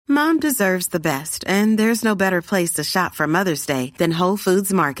Mom deserves the best, and there's no better place to shop for Mother's Day than Whole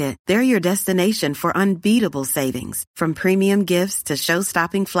Foods Market. They're your destination for unbeatable savings, from premium gifts to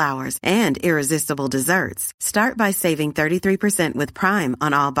show-stopping flowers and irresistible desserts. Start by saving 33% with Prime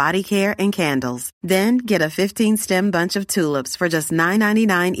on all body care and candles. Then get a 15-stem bunch of tulips for just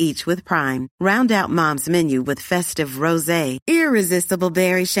 $9.99 each with Prime. Round out Mom's menu with festive rosé, irresistible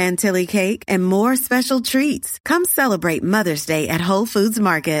berry chantilly cake, and more special treats. Come celebrate Mother's Day at Whole Foods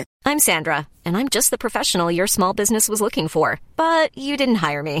Market. I'm Sandra, and I'm just the professional your small business was looking for. But you didn't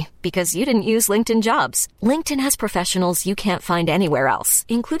hire me because you didn't use LinkedIn Jobs. LinkedIn has professionals you can't find anywhere else,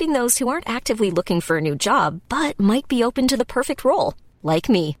 including those who aren't actively looking for a new job, but might be open to the perfect role, like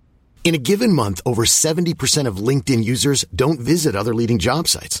me. In a given month, over 70% of LinkedIn users don't visit other leading job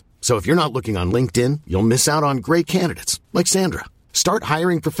sites. So if you're not looking on LinkedIn, you'll miss out on great candidates like Sandra. Start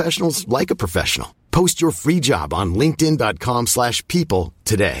hiring professionals like a professional. Post your free job on linkedin.com/people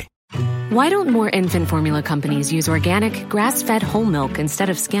today. Why don't more infant formula companies use organic, grass-fed whole milk instead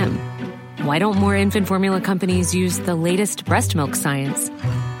of skim? Why don't more infant formula companies use the latest breast milk science?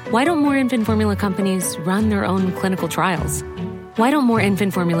 Why don't more infant formula companies run their own clinical trials? Why don't more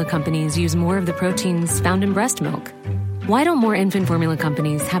infant formula companies use more of the proteins found in breast milk? Why don't more infant formula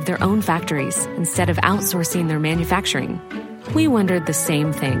companies have their own factories instead of outsourcing their manufacturing? We wondered the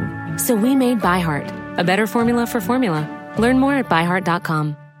same thing. So we made ByHeart, a better formula for formula. Learn more at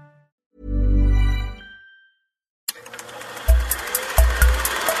byheart.com.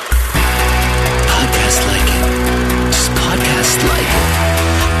 Podcast like it. Just podcast like it.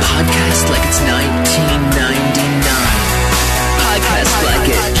 Podcast like it's 1999. Podcast like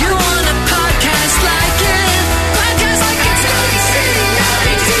it. You want a podcast like it? Podcast like it's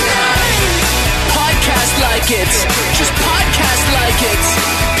 1999. Podcast like it. Just podcast like it.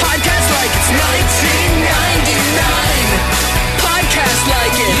 Podcast like it's 1999. Podcast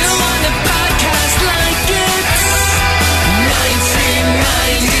like it. You want a podcast like it? 1999.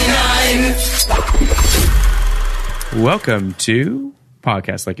 Welcome to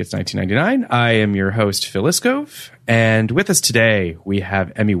Podcast Like It's 1999. I am your host, Phil Iskov, and with us today we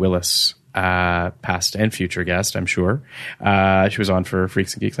have Emmy Willis, past and future guest, I'm sure. She was on for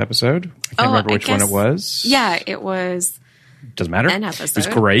Freaks and Geeks episode. I can't remember which one it was. Yeah, it was. Doesn't matter. An episode. It was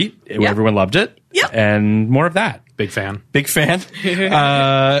great. Yep. Everyone loved it. Yep. And more of that. Big fan. Big fan.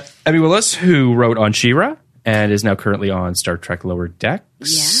 Emmy Willis, who wrote on She-Ra and is now currently on Star Trek Lower Decks.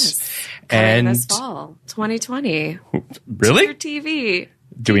 Yes. And this fall, 2020. Really? For TV.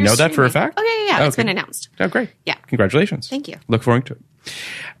 Do we know that for a fact? Oh, yeah. It's Okay. been announced. Oh, great. Yeah. Congratulations. Thank you. Look forward to it.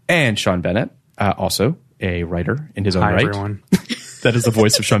 And Sean Bennett, also a writer in his own Hi, right. everyone. That is the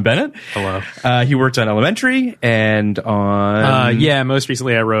voice of Sean Bennett. Hello. He worked on Elementary and on... Yeah, most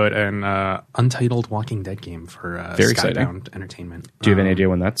recently I wrote an untitled Walking Dead game for Very exciting. Skybound Entertainment. Do you have any idea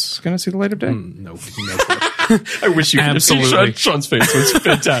when that's going to see the light of day? No. I wish you could see Absolutely. Sean's face. It was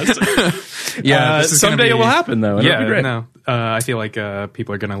fantastic. Yeah, this is gonna someday be- it will happen, though. And it'll be great. No. I feel like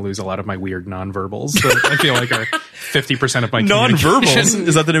people are going to lose a lot of my weird nonverbals. So I feel like are 50% of my Non-verbals. communication.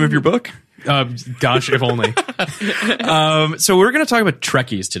 Is that the name of your book? Gosh, if only. So we're going to talk about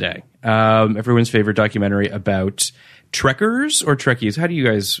Trekkies today. Everyone's favorite documentary about Trekkers or Trekkies. How do you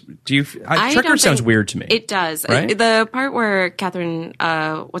guys Trekker sounds weird to me. It does. Right? The part where Catherine,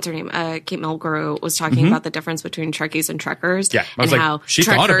 what's her name? Kate Mulgrew was talking about the difference between Trekkies and Trekkers. Mm-hmm. Yeah, I was and like, how she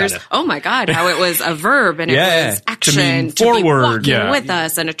Trekkers, thought about it. Oh my God, how it was a verb and Yeah, it was to action mean to forward. be walking Yeah. with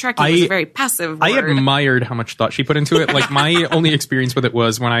us, and a Trekkie was a very passive word. I admired how much thought she put into it. Like my only experience with it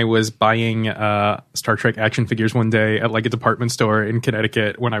was when I was buying Star Trek action figures one day at like a department store in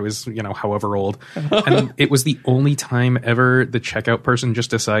Connecticut when I was, however old. And it was the only time ever the checkout person just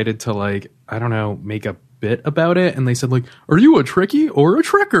decided to like, I don't know, make a bit about it. And they said like, are you a Trekkie or a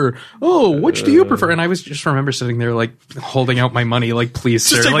Trekker? Oh, which do you prefer? And I was just remember sitting there like holding out my money, like, please,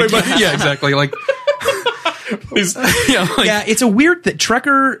 sir. take Like, my money. yeah, exactly. Like, please. Yeah, it's a weird that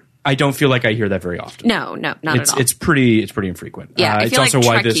Trekker. I don't feel like I hear that very often. No, not at all. It's pretty infrequent. Yeah, I it's feel also like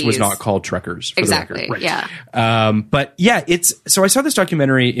why this was Trekkies- not called Trekkers. For Exactly. The record. Yeah. But yeah, so I saw this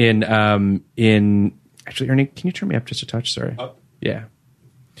documentary in actually, Ernie, can you turn me up just a touch? Sorry. Yeah.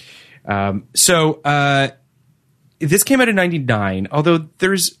 This came out in 99, although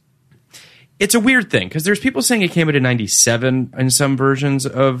it's a weird thing because there's people saying it came out in 97 in some versions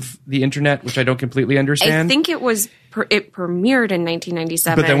of the internet, which I don't completely understand. I think it was it premiered in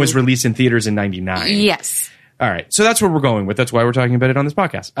 1997, but then was released in theaters in 99. Yes. All right. So that's where we're going with. That's why we're talking about it on this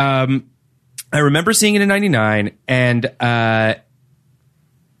podcast. I remember seeing it in 99 and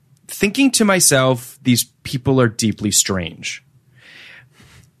thinking to myself, these people are deeply strange.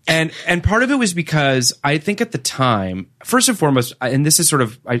 And part of it was because I think at the time, first and foremost, and this is sort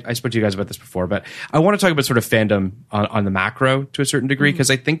of, I spoke to you guys about this before, but I want to talk about sort of fandom on the macro to a certain degree,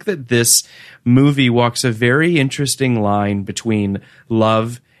 because I think that this movie walks a very interesting line between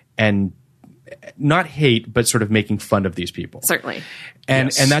love and not hate, but sort of making fun of these people. Certainly.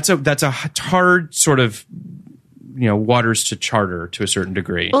 And that's a hard sort of, waters to charter to a certain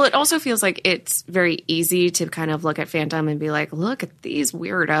degree. Well, it also feels like it's very easy to kind of look at fandom and be like, look at these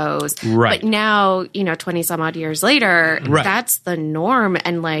weirdos. Right. But now, 20 some odd years later, that's the norm.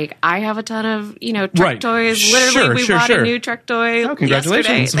 And like, I have a ton of, Trek toys. Literally, we bought a new Trek toy. Oh,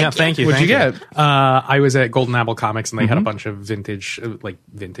 congratulations. Yesterday. Yeah, thank you. What'd you get? I was at Golden Apple Comics and they had a bunch of vintage,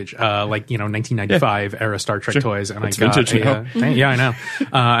 1995 era Star Trek toys. And That's I got vintage now. yeah, I know.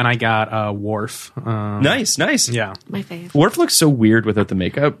 And I got Worf. Nice. Yeah. My fave. Worf looks so weird without the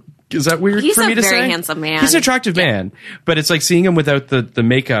makeup. Is that weird He's for me a to say? very handsome man. He's an attractive man, but it's like seeing him without the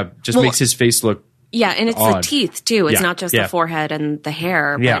makeup just makes his face look. Yeah, and it's odd. the teeth too. It's Yeah, not just yeah. the forehead and the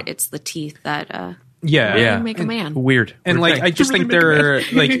hair, but Yeah. it's the teeth that Yeah. make a man. Weird. And Weird like, thing. I just think they're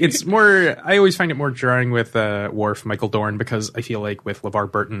like, it's more, I always find it more jarring with Worf, Michael Dorn, because I feel like with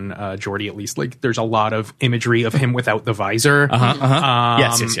LeVar Burton, Geordi at least, like there's a lot of imagery of him without the visor.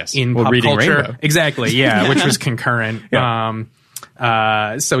 Yes. In Or pop reading culture. Rainbow. Exactly. Yeah. Which was concurrent.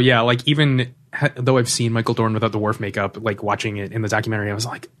 Yeah. So yeah, like even though I've seen Michael Dorn without the Worf makeup, like watching it in the documentary, I was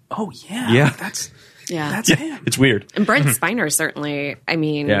like, oh yeah. Yeah. That's Yeah. him. It's weird. And Brent Spiner certainly, I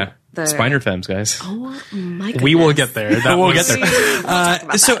mean, Yeah. the Spiner Femmes, guys. Oh my goodness. We will get there. We'll get there.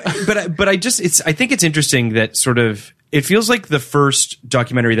 But I think it's interesting that sort of, it feels like the first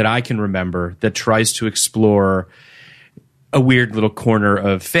documentary that I can remember that tries to explore a weird little corner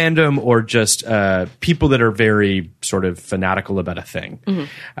of fandom or just people that are very sort of fanatical about a thing.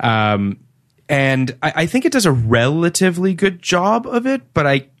 And I think it does a relatively good job of it, but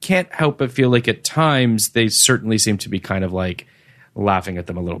I can't help but feel like at times they certainly seem to be kind of like laughing at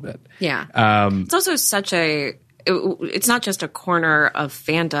them a little bit. Yeah. It's also it's not just a corner of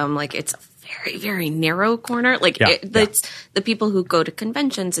fandom, like it's a very, very narrow corner. Like it's the people who go to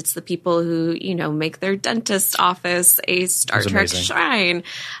conventions. It's the people who, make their dentist's office a Star Trek shrine.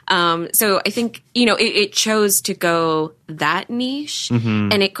 So I think, it chose to go that niche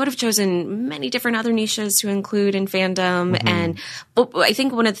and it could have chosen many different other niches to include in fandom. But I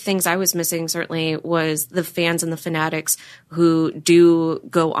think one of the things I was missing certainly was the fans and the fanatics who do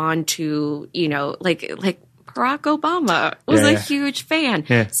go on to, like Barack Obama was a huge fan.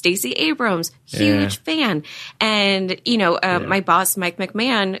 Yeah. Stacey Abrams, huge fan. And, my boss, Mike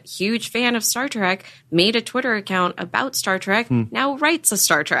McMahon, huge fan of Star Trek, made a Twitter account about Star Trek, now writes a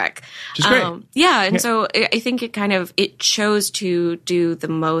Star Trek. Which is great. So I think it chose to do the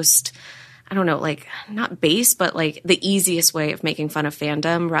most, I don't know, like not base, but like the easiest way of making fun of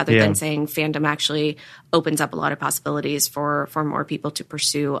fandom rather than saying fandom actually opens up a lot of possibilities for more people to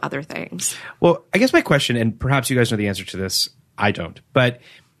pursue other things. Well, I guess my question, and perhaps you guys know the answer to this, I don't, but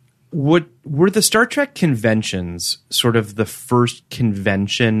were the Star Trek conventions sort of the first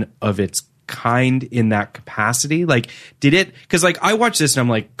convention of its kind in that capacity? Like, did it, because like I watch this and I'm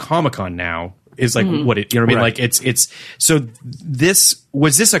like, Comic-Con now is like what it, you know what I mean? Right. Like it's so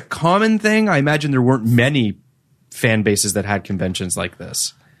was this a common thing? I imagine there weren't many fan bases that had conventions like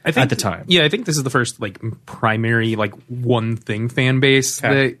this at the time. Yeah, I think this is the first like primary like one thing fan base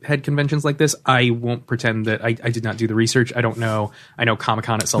that had conventions like this. I won't pretend that I did not do the research. I don't know. I know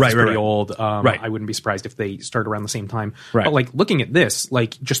Comic-Con itself is pretty old. I wouldn't be surprised if they started around the same time. Right. But like looking at this,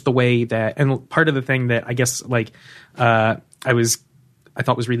 like just the way that, and part of the thing that I guess like I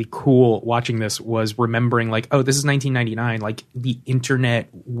thought was really cool watching this was remembering like, oh, this is 1999. Like the internet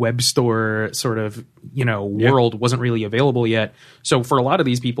web store sort of, world wasn't really available yet. So for a lot of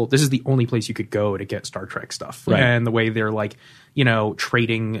these people, this is the only place you could go to get Star Trek stuff. Right. And the way they're like,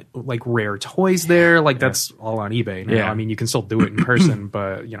 trading like rare toys there, like that's all on eBay now. Yeah. I mean, you can still do it in person,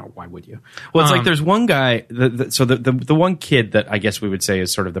 but why would you? Well, it's like there's one guy, the one kid that I guess we would say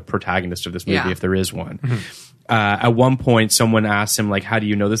is sort of the protagonist of this movie, if there is one. At one point, someone asked him, like, how do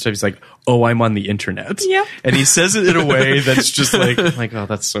you know this stuff? He's like, oh, I'm on the internet. Yeah. And he says it in a way that's just like, oh,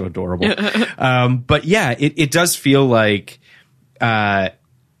 that's so adorable. But yeah, it does feel like, the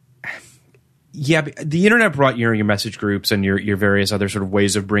internet brought your message groups and your various other sort of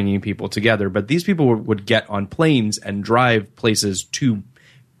ways of bringing people together. But these people would get on planes and drive places to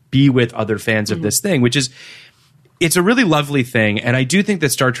be with other fans of this thing, which is, it's a really lovely thing. And I do think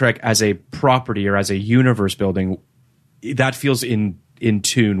that Star Trek as a property or as a universe building, that feels in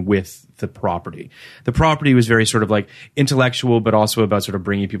tune with the property. The property was very sort of like intellectual, but also about sort of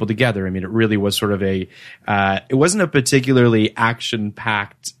bringing people together. I mean, it really was sort of it wasn't a particularly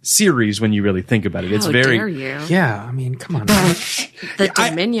action-packed series when you really think about it. It's very, dare you? Yeah, I mean, come on. The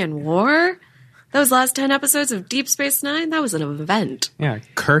Dominion War? Those last 10 episodes of Deep Space Nine, that was an event. Yeah,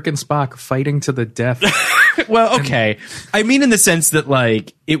 Kirk and Spock fighting to the death. Well, okay. I mean, in the sense that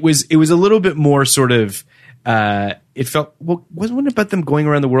like it was a little bit more sort of. It felt wasn't it about them going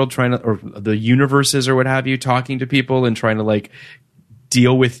around the world trying to, or the universes or what have you, talking to people and trying to like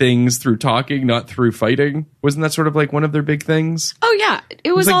deal with things through talking, not through fighting? Wasn't that sort of like one of their big things? Oh yeah,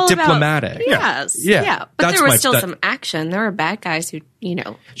 it was like all diplomatic. About, yes, yeah. But there was still some action. There were bad guys who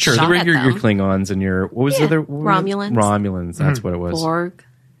sure. shot There were at your them. Klingons and your what was the other Romulans. Romulans. That's what it was.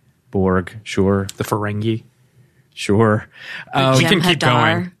 Borg. Sure. The Ferengi. Sure. We can keep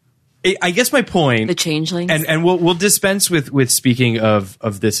going. I guess my point, the changelings, and we'll dispense with speaking of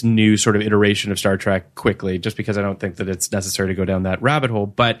this new sort of iteration of Star Trek quickly, just because I don't think that it's necessary to go down that rabbit hole.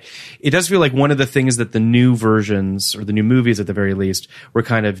 But it does feel like one of the things that the new versions, or the new movies at the very least, were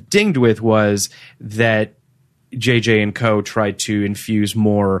kind of dinged with was that JJ and co tried to infuse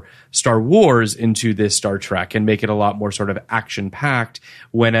more Star Wars into this Star Trek and make it a lot more sort of action packed,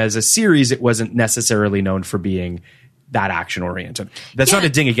 when as a series it wasn't necessarily known for being that action oriented. That's not a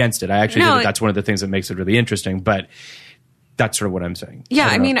ding against it. I actually think that's one of the things that makes it really interesting, but that's sort of what I'm saying. Yeah,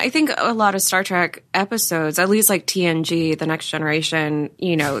 I mean, I think a lot of Star Trek episodes, at least like TNG, The Next Generation,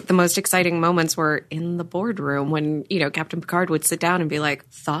 the most exciting moments were in the boardroom when, Captain Picard would sit down and be like,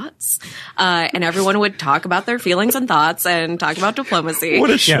 thoughts? And everyone would talk about their feelings and thoughts and talk about diplomacy. What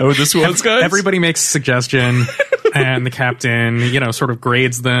a show this was, guys. Everybody makes a suggestion. And the captain, sort of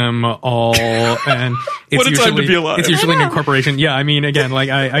grades them all, and it's what a usually time to be alive. It's usually an incorporation. Yeah, I mean, again, like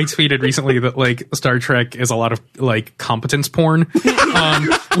I tweeted recently that like Star Trek is a lot of like competence porn,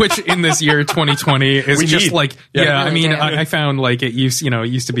 which in this year 2020 is just like I mean, I found like it used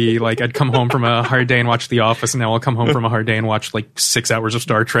to be like I'd come home from a hard day and watch The Office, and now I'll come home from a hard day and watch like 6 hours of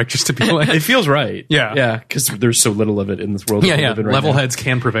Star Trek just to be like, it feels right. Yeah, because there's so little of it in this world. Yeah. Level heads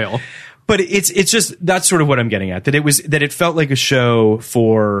can prevail. But it's just that's sort of what I'm getting at, that it felt like a show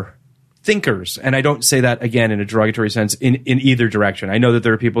for thinkers, and I don't say that again in a derogatory sense in either direction. I know that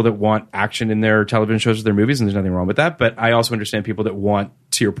there are people that want action in their television shows or their movies, and there's nothing wrong with that. But I also understand people that want,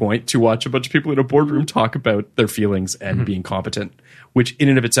 to your point, to watch a bunch of people in a boardroom talk about their feelings and being competent, which in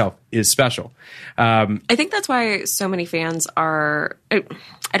and of itself is special. I think that's why so many fans are.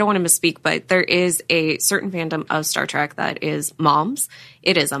 I don't want to misspeak, but there is a certain fandom of Star Trek that is moms.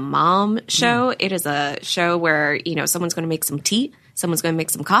 It is a mom show. It is a show where, someone's going to make some tea. Someone's going to make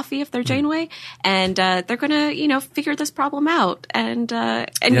some coffee if they're Janeway, and they're going to, figure this problem out. And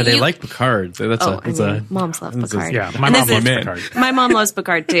they like Picard. So moms love Picard. Yeah, my mom loves Picard. My mom loves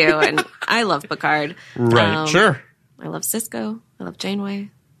Picard too, and I love Picard. Right, sure. I love Sisko. I love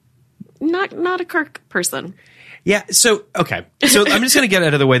Janeway. Not a Kirk person. Yeah. So, okay. So I'm just going to get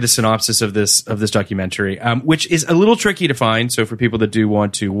out of the way the synopsis of this documentary, which is a little tricky to find. So for people that do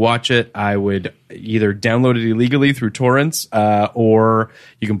want to watch it, I would either download it illegally through torrents, or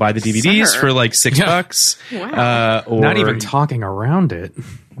you can buy the DVDs for like $6. Wow. Or not even talking around it.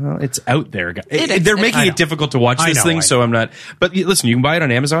 Well, it's out there. They're making it difficult to watch this thing, so I'm not. But listen, you can buy it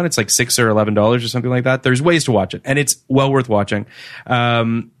on Amazon. It's like $6 or $11 or something like that. There's ways to watch it, and it's well worth watching.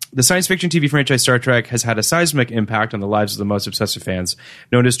 The science fiction TV franchise Star Trek has had a seismic impact on the lives of the most obsessive fans.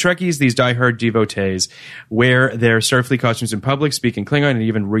 Known as Trekkies, these diehard devotees wear their Starfleet costumes in public, speak in Klingon, and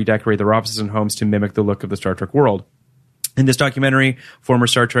even redecorate their offices and homes to mimic the look of the Star Trek world. In this documentary, former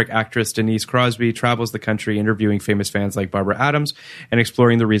Star Trek actress Denise Crosby travels the country interviewing famous fans like Barbara Adams and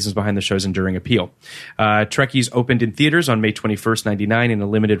exploring the reasons behind the show's enduring appeal. Trekkies opened in theaters on May 21st, 1999 in a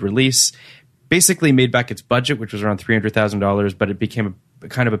limited release. Basically made back its budget, which was around $300,000, but it became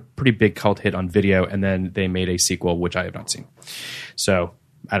kind of a pretty big cult hit on video, and then they made a sequel, which I have not seen. So,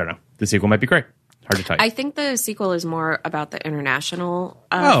 I don't know. The sequel might be great. Hard to tell you. I think the sequel is more about the international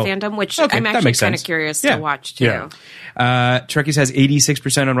fandom, which I'm actually kind of curious to watch, too. Yeah. Trekkies has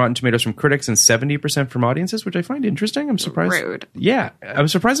 86% on Rotten Tomatoes from critics and 70% from audiences, which I find interesting. I'm surprised. Rude. Yeah. I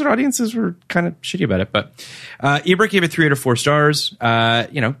was surprised that audiences were kind of shitty about it. But Ebert gave it 3 out of 4 stars.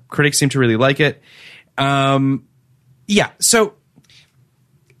 Critics seem to really like it. So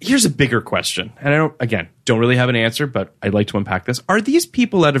here's a bigger question. And I don't really have an answer, but I'd like to unpack this. Are these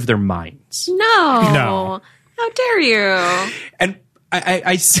people out of their minds? No. How dare you? And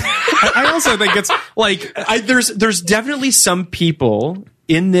I also think it's like there's definitely some people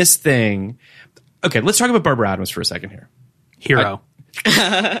in this thing. Okay, let's talk about Barbara Adams for a second here. Hero.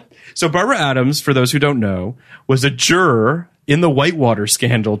 So Barbara Adams, for those who don't know, was a juror in the Whitewater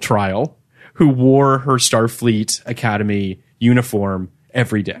scandal trial who wore her Starfleet Academy uniform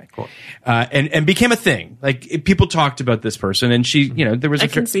every day. Cool. And became a thing. Like, people talked about this person, and she, there was I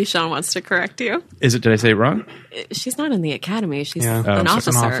can see Sean wants to correct you. Did I say it wrong? She's not in the academy. She's Yeah. an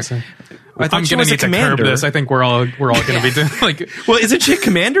officer. An officer. I thought I'm she going was to a need to commander. curb this. I think we're all going to be doing like. Well, isn't she a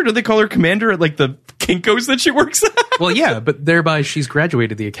commander? Do they call her commander at like the Kinko's that she works at? Well, yeah, but thereby she's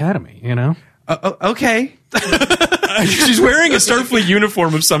graduated the academy. Okay. She's wearing a Starfleet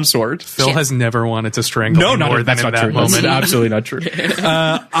uniform of some sort. Phil has never wanted to strangle me more than that's in not that true. moment. That's absolutely not true.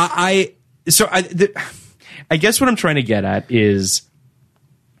 I guess what I'm trying to get at is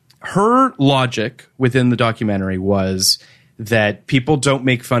her logic within the documentary was that people don't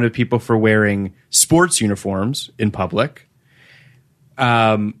make fun of people for wearing sports uniforms in public.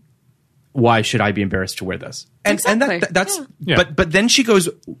 Why should I be embarrassed to wear this? Exactly. That's Yeah. But then she goes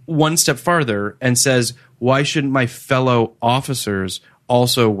one step farther and says, why shouldn't my fellow officers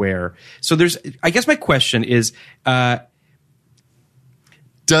also wear? So I guess my question is,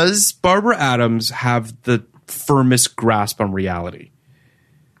 does Barbara Adams have the firmest grasp on reality?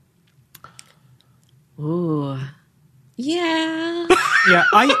 Ooh. Yeah. Yeah,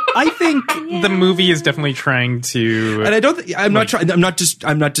 I think the movie is definitely trying to. And I don't. I'm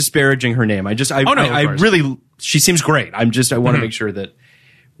not disparaging her name. She seems great. I want to make sure that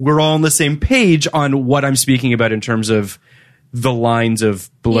we're all on the same page on what I'm speaking about in terms of the lines of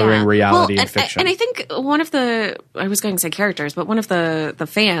blurring reality and fiction. And I think one of the, I was going to say characters, but one of the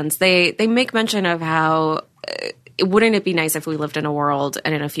fans, they make mention of how wouldn't it be nice if we lived in a world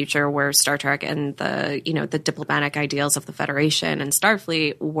and in a future where Star Trek and the diplomatic ideals of the Federation and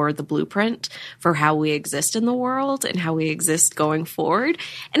Starfleet were the blueprint for how we exist in the world and how we exist going forward.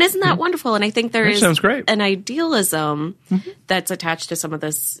 And isn't that wonderful? And I think there is an idealism that's attached to some of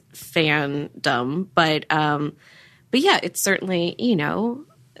this fandom, but yeah, it's certainly,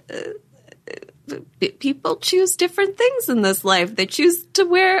 people choose different things in this life. They choose to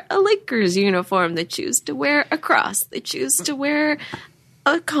wear a Lakers uniform. They choose to wear a cross. They choose to wear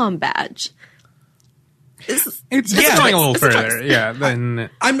a comm badge. It's going a little further. Yeah. Then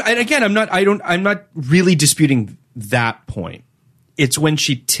I'm not really disputing that point. It's when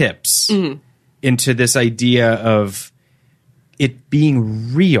she tips into this idea of it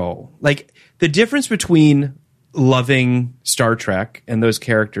being real. Like, the difference between loving Star Trek and those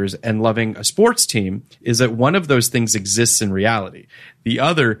characters and loving a sports team is that one of those things exists in reality. The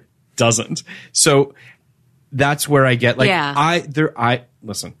other doesn't. So that's where I get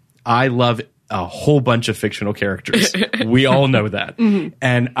listen, I love a whole bunch of fictional characters. We all know that.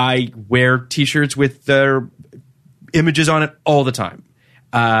 And I wear t-shirts with their images on it all the time.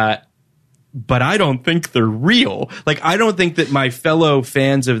 But I don't think they're real. Like, I don't think that my fellow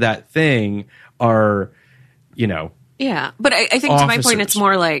fans of that thing are, Yeah, but I think to my point, it's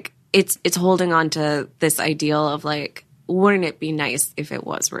more like it's holding on to this ideal of like, wouldn't it be nice if it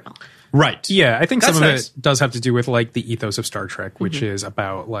was real? Right. Yeah, I think That's some of nice. it does have to do with like the ethos of Star Trek, which is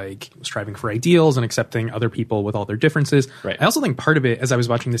about like striving for ideals and accepting other people with all their differences. Right. I also think part of it, as I was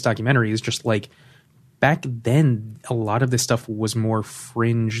watching this documentary, is just like back then, a lot of this stuff was more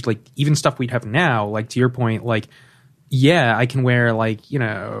fringe, like even stuff we'd have now, like to your point, like, yeah, I can wear like,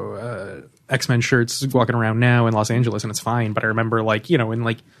 X-Men shirts walking around now in Los Angeles and it's fine. But I remember like, in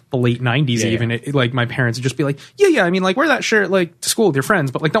like the late 90s, it, like my parents would just be like, yeah, I mean, like wear that shirt like to school with your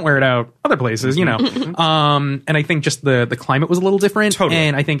friends, but like don't wear it out other places, And I think just the climate was a little different. Totally.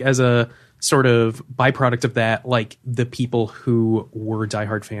 And I think as a sort of byproduct of that, like the people who were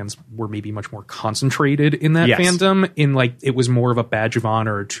diehard fans were maybe much more concentrated in that fandom. In like, it was more of a badge of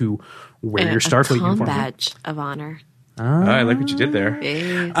honor to wear your Starfleet uniform. Badge of honor. Oh, I like what you did there.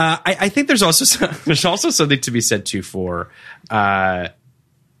 Yeah. I think there's also something to be said too for. I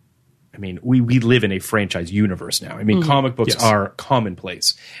mean, we live in a franchise universe now. I mean, comic books are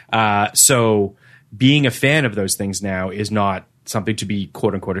commonplace. So being a fan of those things now is not something to be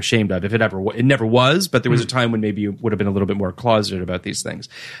quote unquote ashamed of. If it never was, but there was a time when maybe you would have been a little bit more closeted about these things.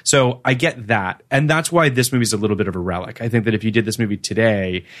 So I get that, and that's why this movie is a little bit of a relic. I think that if you did this movie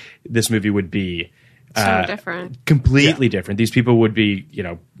today, this movie would be. So different. Completely different. These people would be,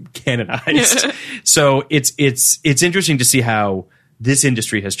 canonized. So it's interesting to see how this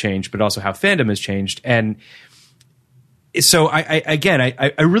industry has changed, but also how fandom has changed. And so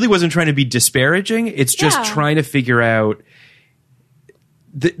I really wasn't trying to be disparaging. It's just trying to figure out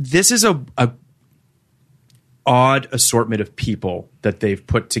this is a odd assortment of people that they've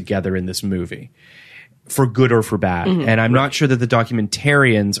put together in this movie, for good or for bad. And I'm not sure that the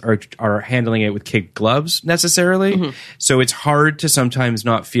documentarians are handling it with kid gloves necessarily. So it's hard to sometimes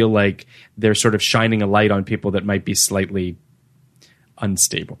not feel like they're sort of shining a light on people that might be slightly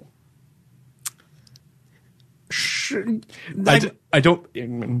unstable? I don't.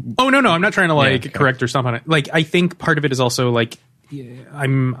 Oh no, I'm not trying to correct or stomp on it. Like, I think part of it is also like,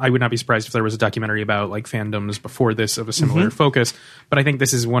 I would not be surprised if there was a documentary about like fandoms before this of a similar focus. But I think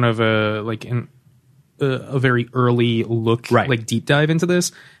this is one of a very early look, like deep dive into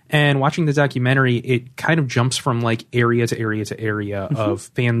this. And watching the documentary, it kind of jumps from like area to area to area of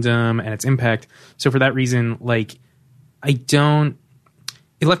fandom and its impact. So for that reason, like, it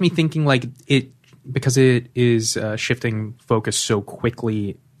left me thinking like because it is shifting focus so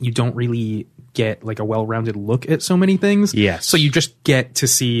quickly, you don't really get like a well-rounded look at so many things. Yes. So you just get to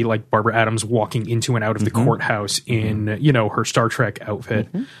see like Barbara Adams walking into and out of the courthouse in, her Star Trek outfit.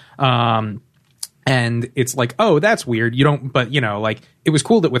 And it's like, oh, that's weird. But it was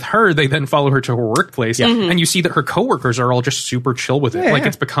cool that with her, they then follow her to her workplace. Yeah. And you see that her coworkers are all just super chill with it.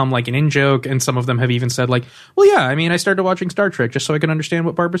 It's become like an in-joke. And some of them have even said like, well, yeah, I mean, I started watching Star Trek just so I can understand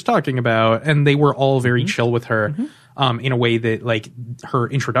what Barbara's talking about. And they were all very chill with her in a way that like her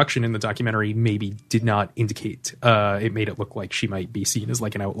introduction in the documentary maybe did not indicate. It made it look like she might be seen as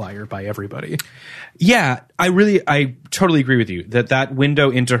like an outlier by everybody. Yeah, I totally agree with you that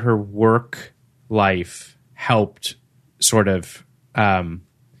window into her work life helped sort of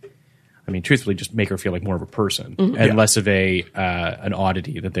truthfully just make her feel like more of a person and less of an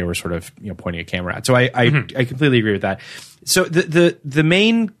oddity that they were sort of pointing a camera at. So I completely agree with that. So the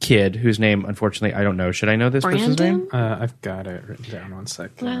main kid, whose name unfortunately I don't know, should I know this person's name? I've got it written down. 1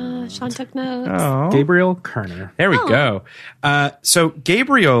 second. Sean took notes. Oh. Gabriel Kerner. There we go. So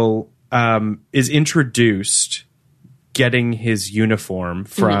Gabriel is introduced getting his uniform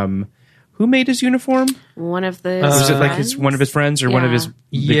from who made his uniform? One of the was it like one of his friends or one of his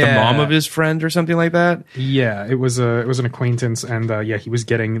the mom of his friend or something like that? Yeah, it was an acquaintance, and he was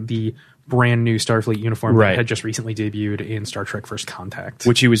getting the brand new Starfleet uniform that had just recently debuted in Star Trek First Contact,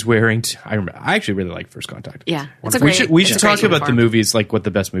 which he was wearing. I remember. I actually really like First Contact. Yeah, we should talk about the movies, like what the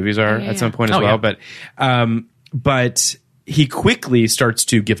best movies are at some point as well. Yeah. But he quickly starts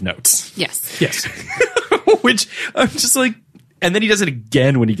to give notes. Yes. Which I'm just like. And then he does it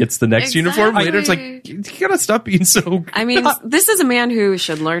again when he gets the next uniform later. It's like, you gotta stop being so... I mean, this is a man who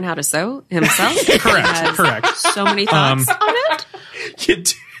should learn how to sew himself. Correct. So many thoughts on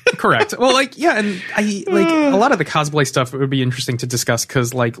it. Correct. Well, and I a lot of the cosplay stuff would be interesting to discuss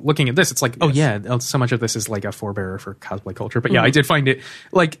because, looking at this, it's like, so much of this is like a forebearer for cosplay culture. But I did find it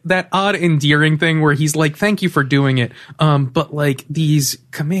like that odd, endearing thing where he's like, "Thank you for doing it," but like these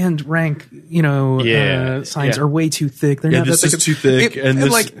command rank, signs are way too thick. They're not this that is too thick,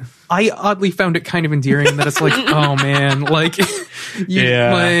 I oddly found it kind of endearing that it's like, oh man, like,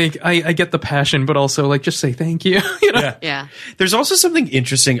 I get the passion, but also like, just say thank you. Yeah. There's also something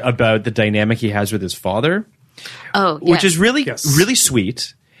interesting about the dynamic he has with his father. Which is really, really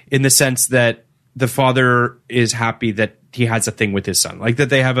sweet in the sense that the father is happy that he has a thing with his son, like that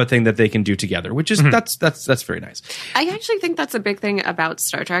they have a thing that they can do together, which is that's very nice. I actually think that's a big thing about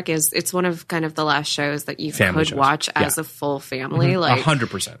Star Trek is it's one of kind of the last shows that you could watch as a full family. Like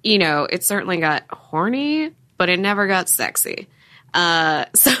 100%. It certainly got horny, but it never got sexy.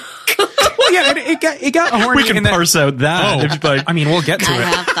 It got horny. We can parse out that. I mean, we'll get to it. I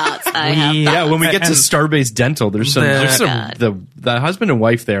have thoughts. When we get to Starbase Dental, there's some the husband and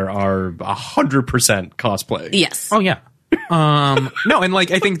wife there are 100% cosplay. Yes. Oh yeah. No, and I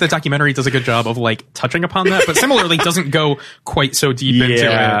think the documentary does a good job of touching upon that, but similarly doesn't go quite so deep into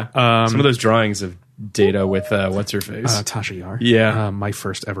it. Some of those drawings of Data with what's her face? Tasha Yar. Yeah. My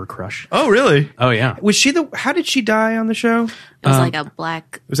first ever crush. Oh, really? Oh, yeah. Was she how did she die on the show? It was like a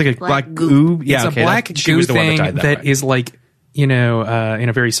black. It was like a black goo. Yeah, it's a black goo thing that is like, in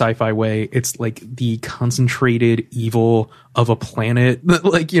a very sci-fi way, it's like the concentrated evil of a planet that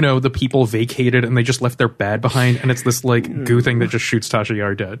the people vacated and they just left their bad behind. And it's this goo thing that just shoots Tasha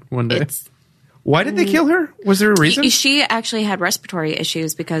Yar dead one day. Why did they kill her? Was there a reason? She actually had respiratory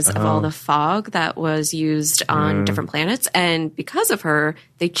issues because of all the fog that was used on different planets. And because of her,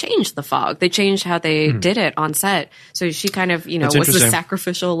 they changed the fog. They changed how they did it on set. So she kind of, was the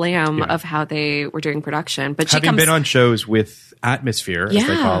sacrificial lamb of how they were doing production. But having been on shows with atmosphere, as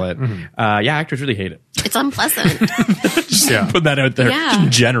they call it, actors really hate it. It's unpleasant. Just put that out there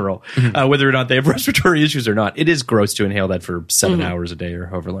in general. Whether or not they have respiratory issues or not. It is gross to inhale that for 7 hours a day or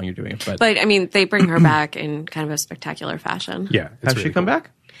however long you're doing it. But I mean, they bring her back in kind of a spectacular fashion. Yeah. Has she come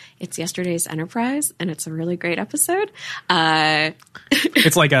back? It's Yesterday's Enterprise, and it's a really great episode.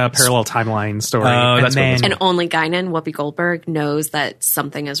 It's like a parallel timeline story. And only Guinan, Whoopi Goldberg, knows that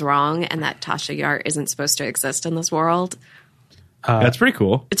something is wrong and that Tasha Yar isn't supposed to exist in this world. That's pretty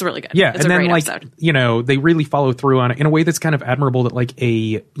cool. It's really good. Yeah, it's and a then great like episode. they really follow through on it in a way that's kind of admirable that like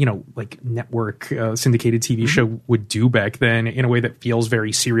a like network syndicated TV show would do back then, in a way that feels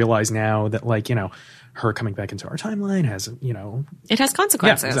very serialized now. That like her coming back into our timeline has It has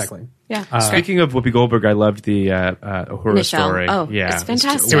consequences. Yeah, exactly. Yeah. Speaking of Whoopi Goldberg, I loved the Uhura Michelle. story. Oh, yeah, it's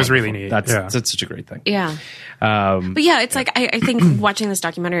fantastic. It was really neat. That's such a great thing. Yeah. But yeah, it's like I think watching this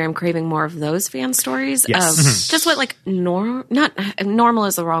documentary, I'm craving more of those fan stories Yes. of just what like not normal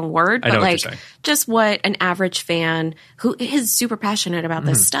is the wrong word, I know but what you're like saying. just what an average fan who is super passionate about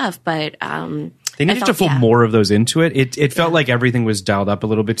this stuff, but They needed to pull more of those into it. It felt like everything was dialed up a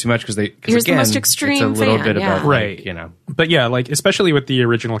little bit too much because Here's the again, most extreme it's a little fan, bit yeah. about Right. like, But yeah, like especially with the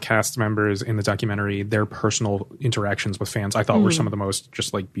original cast members in the documentary, their personal interactions with fans, I thought were some of the most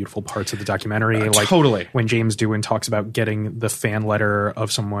just like beautiful parts of the documentary. Like totally. When James Doohan talks about getting the fan letter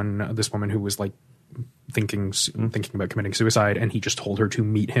of someone, this woman who was like thinking about committing suicide, and he just told her to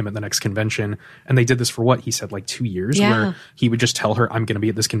meet him at the next convention, and they did this for what he said like 2 years, where he would just tell her, I'm going to be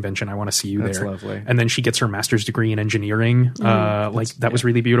at this convention, I want to see you That's there. lovely. And then she gets her master's degree in engineering. That was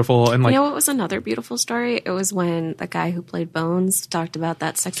really beautiful. And like You know what was another beautiful story? It was when the guy who played Bones talked about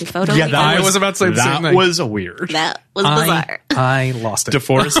that sexy photo. yeah, he that got. was about to say the same that thing. was weird. That was bizarre. I lost it.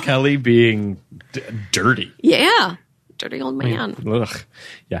 DeForest Kelly being dirty. Yeah. Dirty old man. Ugh.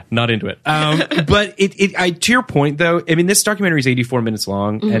 Yeah, not into it. But to your point though, I mean, this documentary is 84 minutes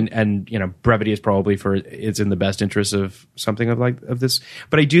long, and brevity is probably it's in the best interest of something of this.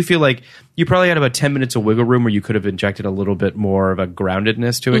 But I do feel like you probably had about 10 minutes of wiggle room where you could have injected a little bit more of a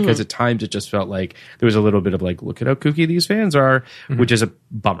groundedness to it, because at times it just felt like there was a little bit of like, look at how kooky these fans are, which is a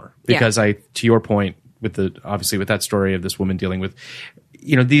bummer, because to your point with obviously with that story of this woman dealing with,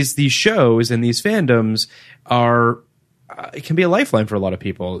 these shows and these fandoms are. It can be a lifeline for a lot of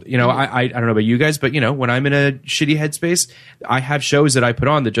people. I don't know about you guys, but when I'm in a shitty headspace, I have shows that I put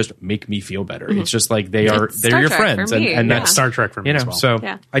on that just make me feel better. It's just like they're your Star Trek friends, for me, and yeah. that's Star Trek for me as well. So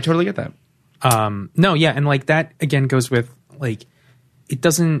Yeah. I totally get that. No, yeah, and like that again goes with like it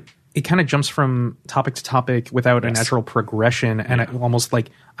kind of jumps from topic to topic without a natural progression, and it almost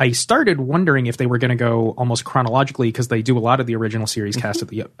like I started wondering if they were going to go almost chronologically, because they do a lot of the original series cast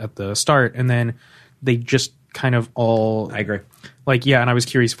at the start, and then they just kind of all I agree. Like, yeah, and I was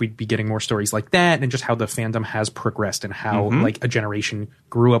curious if we'd be getting more stories like that, and just how the fandom has progressed, and how like a generation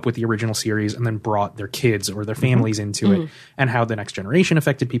grew up with the original series and then brought their kids or their families into it, and how the next generation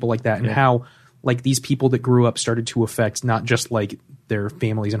affected people like that, and how like these people that grew up started to affect not just like their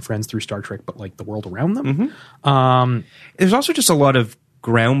families and friends through Star Trek, but like the world around them. There's also just a lot of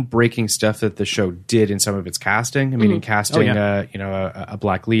groundbreaking stuff that the show did in some of its casting. I mean, in casting, a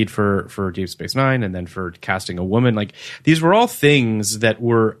black lead for Deep Space Nine, and then for casting a woman. Like, these were all things that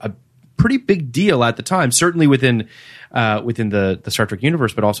were a pretty big deal at the time, certainly within the Star Trek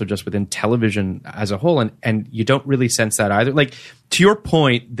universe, but also just within television as a whole. And you don't really sense that either. Like, to your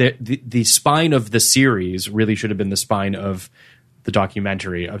point, the spine of the series really should have been the spine of the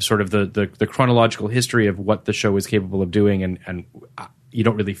documentary, of sort of the chronological history of what the show is capable of doing, and you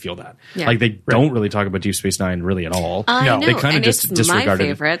don't really feel that. Yeah. Like, they don't really talk about Deep Space Nine really at all. I know, they kind of and just it's disregarded my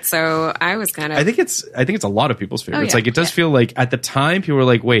favorite, so I was kind of. I think it's a lot of people's favorites. yeah, Like, it does feel like at the time people were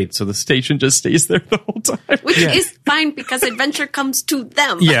like, wait, so the station just stays there the whole time? Which is fine, because adventure comes to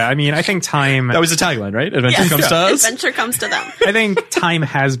them. Yeah, I mean, I think time. That was the tagline, right? Adventure comes to us. Adventure comes to them. I think time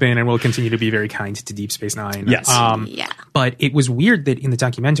has been and will continue to be very kind to Deep Space Nine. Yes. Yeah. But it was weird that in the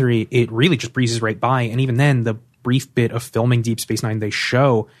documentary, it really just breezes right by. And even then, the brief bit of filming Deep Space Nine they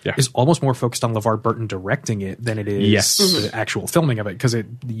show is almost more focused on LeVar Burton directing it than it is the actual filming of it, because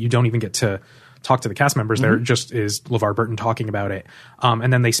you don't even get to talk to the cast members. There just is LeVar Burton talking about it.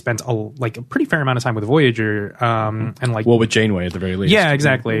 And then they spent a pretty fair amount of time with Voyager. And like, Well, with Janeway at the very least. yeah,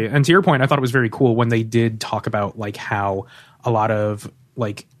 exactly. And to your point, I thought it was very cool when they did talk about like how a lot of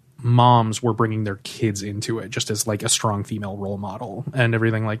like moms were bringing their kids into it just as like a strong female role model and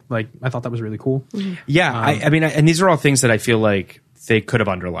everything. Like I thought that was really cool. Yeah, I mean, and these are all things that I feel like they could have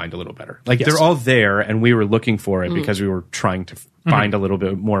underlined a little better. Like, they're all there, and we were looking for it because we were trying to find a little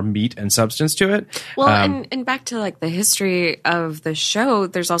bit more meat and substance to it. Well, and back to like the history of the show,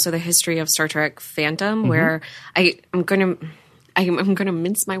 there's also the history of Star Trek fandom, where I'm going to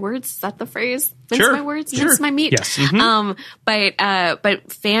mince my words. Is that the phrase? Mince my words, mince my meat. Yes. But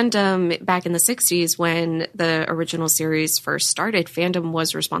fandom back in the 60s, when the original series first started, fandom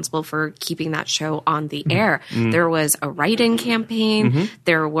was responsible for keeping that show on the air. There was a write-in campaign.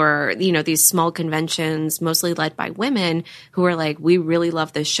 There were, these small conventions, mostly led by women, who were like, we really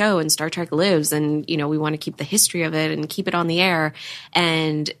love this show and Star Trek lives, and, we want to keep the history of it and keep it on the air.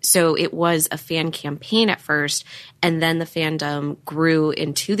 And so it was a fan campaign at first, and then the fandom fandom grew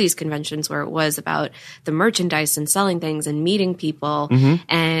into these conventions where it was about the merchandise and selling things and meeting people.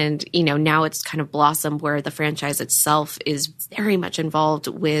 And, now it's kind of blossomed where the franchise itself is very much involved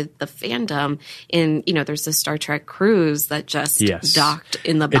with the fandom. In, there's the Star Trek cruise that just docked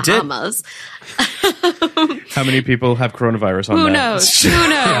in the Bahamas. How many people have coronavirus on Who that? knows? Who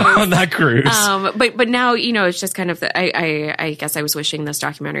knows? On that cruise. But now, it's just kind of, I guess I was wishing this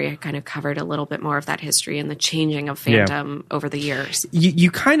documentary had kind of covered a little bit more of that history and the changing of fandom over the years. You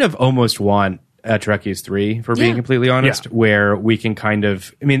kind of almost want a Trekkies 3, for being completely honest, where we can kind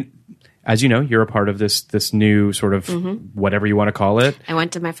of, as you know, you're a part of this new sort of whatever you want to call it. I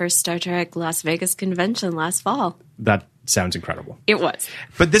went to my first Star Trek Las Vegas convention last fall. That sounds incredible. It was.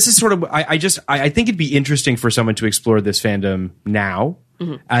 But this is sort of, I think it'd be interesting for someone to explore this fandom now,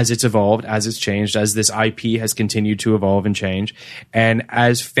 as it's evolved, as it's changed, as this IP has continued to evolve and change, and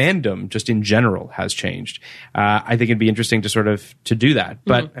as fandom just in general has changed. I think it'd be interesting to sort of to do that.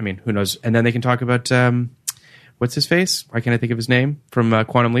 But who knows? And then they can talk about what's his face? Why can't I think of his name from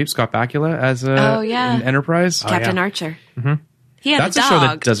Quantum Leap? Scott Bakula as in Enterprise, Captain Archer. He had That's a dog. show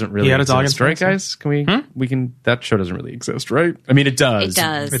that doesn't really had a dog exist, right, guys? Can we can that show doesn't really exist, right? It does. It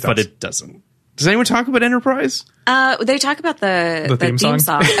does. But it doesn't. Does anyone talk about Enterprise? They talk about the theme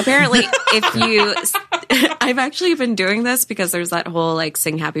song. Apparently, if you, I've actually been doing this because there's that whole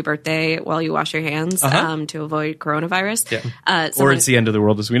sing happy birthday while you wash your hands to avoid coronavirus. Or it's the end of the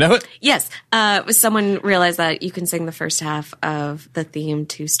world as we know it. Yes. Someone realized that you can sing the first half of the theme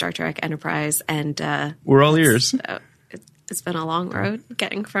to Star Trek Enterprise, and we're all ears. It's been a long road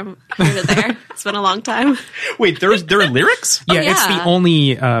getting from here to there. It's been a long time. Wait, there are lyrics? Yeah, it's the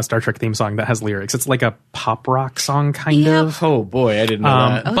only Star Trek theme song that has lyrics. It's like a pop rock song, kind of. Oh boy, I didn't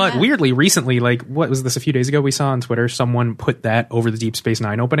know that. But weirdly, recently, what was this? A few days ago, we saw on Twitter someone put that over the Deep Space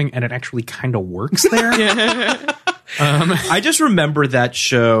Nine opening, and it actually kind of works there. I just remember that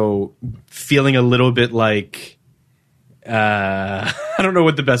show feeling a little bit like I don't know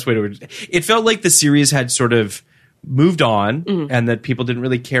what the best way to. It felt like the series had sort of moved on and that people didn't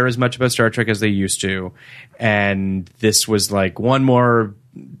really care as much about Star Trek as they used to, and this was like one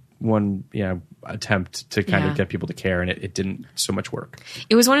attempt to kind of get people to care, and it didn't so much work.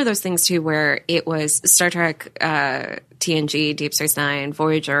 It was one of those things too where it was Star Trek, TNG, Deep Space Nine,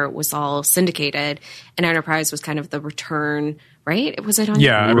 Voyager was all syndicated, and Enterprise was kind of the return, right? Was it on?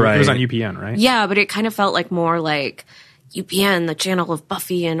 Yeah, right. It was on UPN, right? Yeah, but it kind of felt like more like UPN, the channel of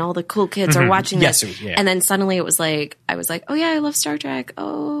Buffy, and all the cool kids are watching this. Yes, and then suddenly it was like, I was like, oh yeah, I love Star Trek.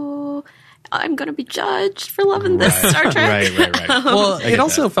 Oh, I'm going to be judged for loving this Star Trek. Right. Well, it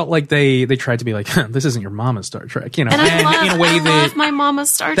also felt like they tried to be like, this isn't your mama's Star Trek, And I love my mama's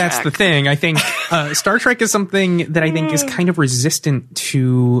Star Trek. That's the thing. I think Star Trek is something that I think is kind of resistant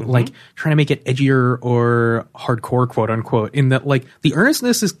to trying to make it edgier or hardcore, quote unquote, in that the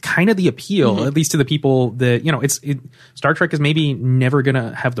earnestness is kind of the appeal, at least to the people that, Star Trek is maybe never going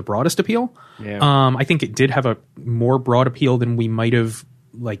to have the broadest appeal. Yeah. I think it did have a more broad appeal than we might have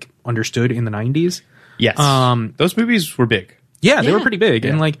understood in the 90s. Yes. Those movies were big. Yeah, they were pretty big.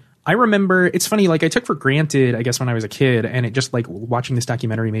 Yeah. And I remember, it's funny, I took for granted, I guess, when I was a kid, and it just watching this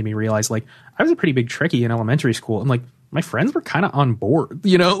documentary made me realize I was a pretty big Trekkie in elementary school, and my friends were kind of on board,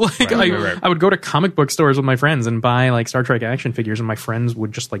 Right. I would go to comic book stores with my friends and buy Star Trek action figures, and my friends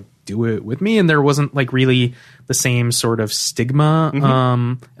would just do it with me, and there wasn't really the same sort of stigma,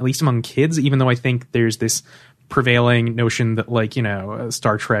 at least among kids, even though I think there's this prevailing notion that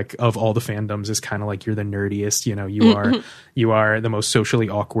Star Trek of all the fandoms is kind of you're the nerdiest, you are the most socially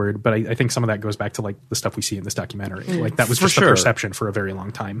awkward, but I think some of that goes back to the stuff we see in this documentary. That was just the perception for a very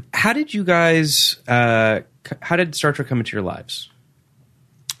long time. How did you guys how did Star Trek come into your lives?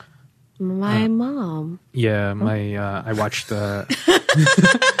 My mom. Yeah, I watched the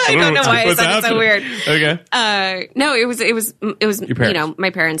I don't know why I said it so weird. Okay. No, it was your parents.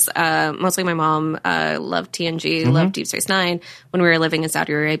 My parents, mostly my mom, loved TNG, loved Deep Space Nine. When we were living in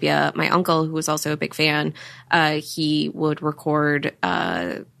Saudi Arabia, my uncle, who was also a big fan, he would record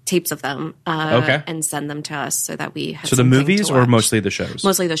tapes of them and send them to us so that we had So the movies or mostly the shows?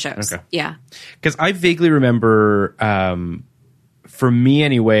 Mostly the shows. Okay. Yeah. Because I vaguely remember, for me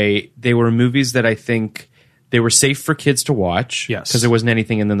anyway, they were movies that I think they were safe for kids to watch. Yes. Because there wasn't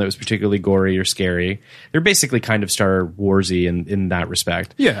anything in them that was particularly gory or scary. They're basically kind of Star Warsy in that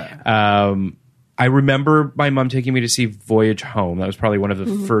respect. Yeah. I remember my mom taking me to see Voyage Home. That was probably one of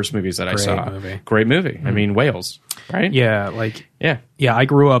the first movies that I saw. Great movie. I mean, whales, right? Yeah, like yeah. I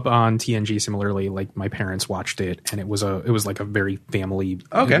grew up on TNG. Similarly, like my parents watched it, and it was like a very family.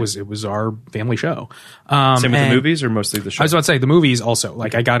 Okay. It was our family show. Same with the movies, or mostly the show. I was about to say the movies also.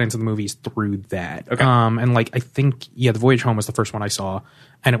 Like I got into the movies through that. Okay. And like I think the Voyage Home was the first one I saw,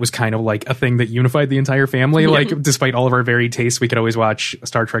 and it was kind of like a thing that unified the entire family. Like despite all of our varied tastes, we could always watch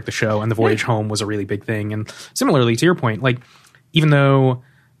Star Trek the show, and the Voyage Home was a really big thing. And similarly to your point, like even though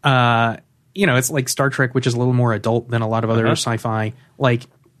it's like Star Trek, which is a little more adult than a lot of other sci-fi, like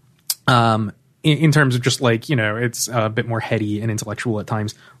in terms of just like, it's a bit more heady and intellectual at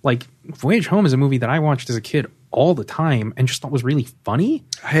times. Like Voyage Home is a movie that I watched as a kid all the time and just thought was really funny.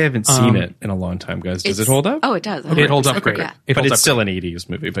 I haven't seen it in a long time, guys. Does it hold up? Oh, it does. It holds up great. Yeah. But it's still an 80s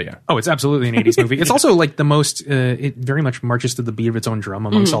movie, but yeah. Oh, it's absolutely an 80s movie. It's also like the most, it very much marches to the beat of its own drum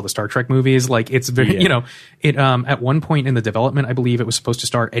amongst all the Star Trek movies. Like it's very, it at one point in the development, I believe it was supposed to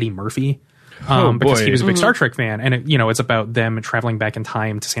star Eddie Murphy. Because he was a big Star Trek fan, and it's about them traveling back in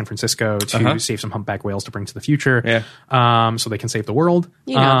time to San Francisco to save some humpback whales to bring to the future, so they can save the world.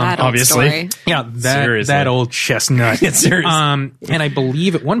 That old obviously. story. Yeah, that old chestnut. Seriously. And I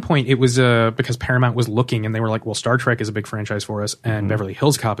believe at one point it was because Paramount was looking, and they were like, "Well, Star Trek is a big franchise for us, and Beverly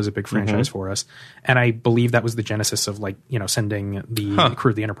Hills Cop is a big franchise for us." And I believe that was the genesis of like sending the crew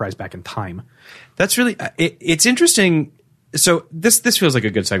of the Enterprise back in time. That's really it's interesting. So this feels like a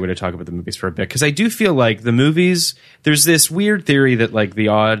good segue to talk about the movies for a bit, because I do feel like the movies, there's this weird theory that like the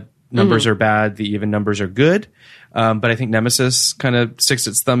odd numbers are bad, the even numbers are good. But I think Nemesis kind of sticks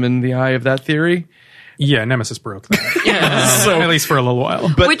its thumb in the eye of that theory. Yeah, Nemesis broke that. So, at least for a little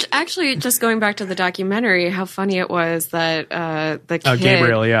while. But, which actually, just going back to the documentary, how funny it was that the kid,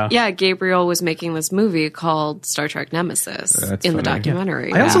 Gabriel, Gabriel was making this movie called Star Trek Nemesis in the documentary.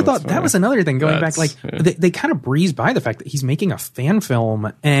 Yeah. I also thought that was another thing going back. Like they kind of breeze by the fact that he's making a fan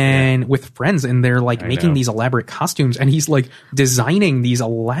film and with friends, and they're like making these elaborate costumes, and he's like designing these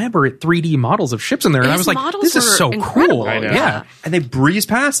elaborate 3D models of ships in there. And I was like, this is so incredible. cool. I know. Yeah, and they breeze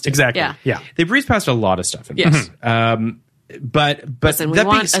past it. Exactly. Yeah. They breeze past a lot of stuff in Yes. this. But listen, we that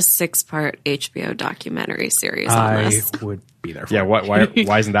want a 6-part HBO documentary series on this. I would be there for yeah, it.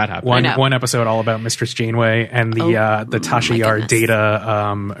 why isn't that happening? One episode all about Mistress Janeway and the Tasha Yar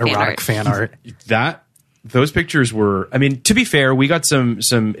Data erotic fan art. Those pictures were, I mean, to be fair, we got some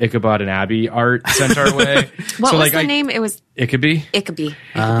Ichabod and Abby art sent our way. What was the name? It was Ickaby.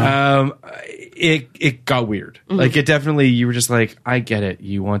 It got weird. Like it definitely, you were just like, I get it.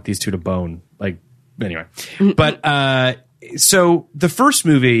 You want these two to bone. Like, anyway. But, so the first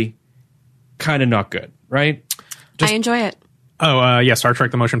movie, kind of not good, right? I enjoy it. Oh, yeah, Star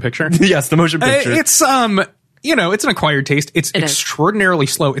Trek: The Motion Picture. Yes, the motion picture. It's it's an acquired taste. It's extraordinarily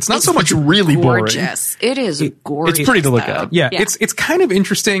slow. It's not so much really gorgeous. It is gorgeous. It's pretty to look at. Yeah, it's kind of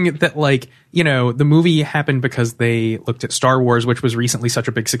interesting that like the movie happened because they looked at Star Wars, which was recently such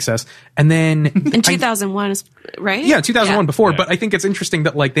a big success, and then in 2001, right? Yeah, 2001 before. But I think it's interesting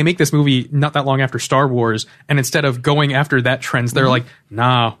that like they make this movie not that long after Star Wars, and instead of going after that trends, they're like,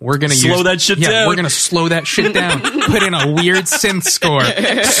 nah, we're gonna slow that shit down. We're gonna slow that shit down. Put in a weird synth score.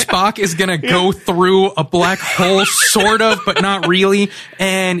 Spock is gonna go through a black hole, sort of, but not really.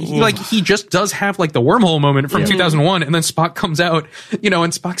 And he just does have like the wormhole moment from 2001, and then Spock comes out,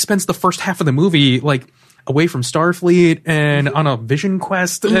 and Spock spends the first half of the movie like away from Starfleet and on a vision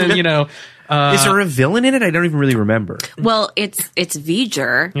quest, and is there a villain in it? I don't even really remember. Well, it's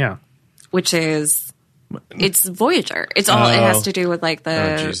V'ger, which is. It's Voyager. It's all. It has to do with like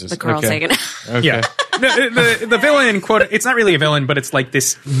the Carl Sagan. Okay. Yeah, the villain quote. It's not really a villain, but it's like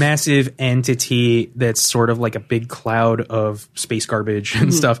this massive entity that's sort of like a big cloud of space garbage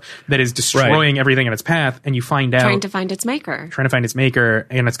and stuff that is destroying everything in its path. And you find out trying to find its maker,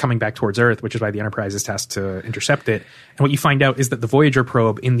 and it's coming back towards Earth, which is why the Enterprise is tasked to intercept it. And what you find out is that the Voyager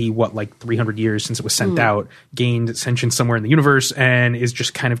probe, in the 300 years since it was sent out, gained sentience somewhere in the universe and is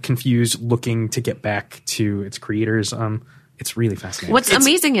just kind of confused, looking to get back to its creators. It's really fascinating. What's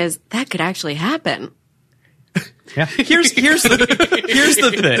amazing is that could actually happen. Yeah. Here's the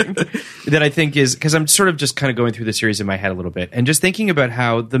thing that I think is, because I'm sort of just kind of going through the series in my head a little bit and just thinking about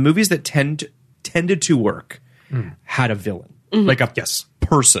how the movies that tended to work had a villain, like a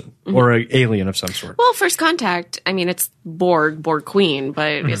person or an alien of some sort. Well, First Contact, I mean, it's Borg Queen,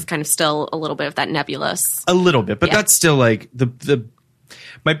 but it's kind of still a little bit of that nebulous. A little bit, but that's still like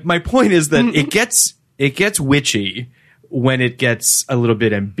my point is that it gets witchy when it gets a little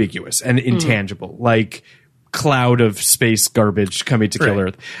bit ambiguous and intangible, like cloud of space garbage coming to kill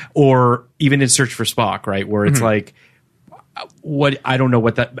Earth, or even in Search for Spock, right? Where it's like, I don't know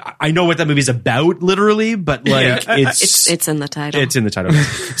what that. I know what that movie's about, literally, but like it's in the title. It's in the title.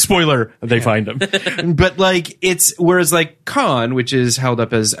 Spoiler: they find him. But like whereas like Khan, which is held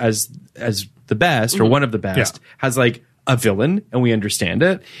up as the best or one of the best, has like a villain and we understand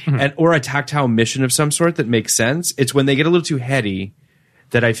it, and or a tactile mission of some sort that makes sense. It's when they get a little too heady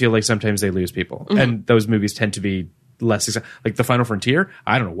that I feel like sometimes they lose people, and those movies tend to be less like The Final Frontier.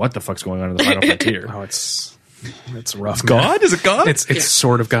 I don't know what the fuck's going on in The Final Frontier. Oh, it's rough. God? Is it God? It's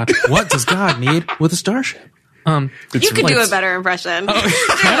sort of God. What does God need with a starship? You can do a better impression.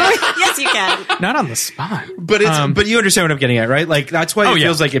 Yes, you can. Not on the spot. But but you understand what I'm getting at, right? Like that's why it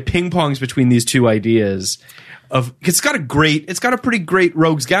feels like it ping pongs between these two ideas. It's got a pretty great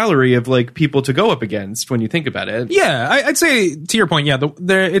rogues gallery of like people to go up against when you think about it. Yeah, I'd say to your point,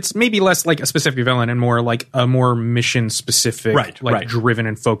 it's maybe less like a specific villain and more like a more mission specific, driven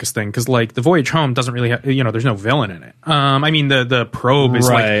and focused thing. Because like the Voyage Home doesn't really have, there's no villain in it. I mean the probe is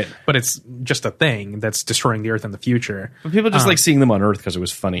like, but it's just a thing that's destroying the Earth in the future. But people just like seeing them on Earth because it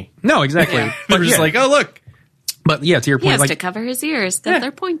was funny. No, exactly. They're just like, oh look. But yeah, to your point, he has like to cover his ears because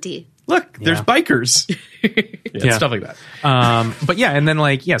they're pointy. Look, there's bikers. Stuff like that. But yeah, and then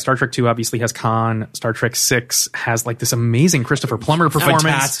like, Star Trek 2 obviously has Khan. Star Trek 6 has like this amazing Christopher Plummer performance.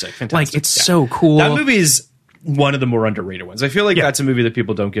 Fantastic. Like, it's so cool. That movie is one of the more underrated ones. I feel like that's a movie that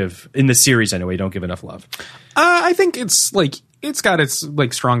people don't give, in the series anyway, don't give enough love. I think it's like, it's got its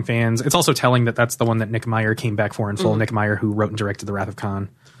like strong fans. It's also telling that that's the one that Nick Meyer came back for in full. Nick Meyer, who wrote and directed The Wrath of Khan.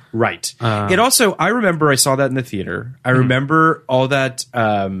 Right. It also, I remember I saw that in the theater. I remember all that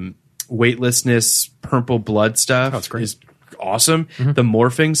weightlessness, purple blood stuff. Oh, it's great. Is awesome. The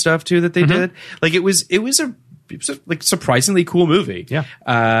morphing stuff too that they did. Like it was a like surprisingly cool movie. Yeah.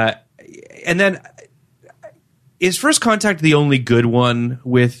 And then is First Contact the only good one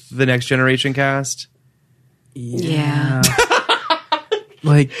with the Next Generation cast? Yeah.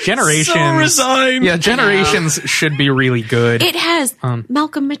 Like Generations, so resigned. Yeah, Generations should be really good. It has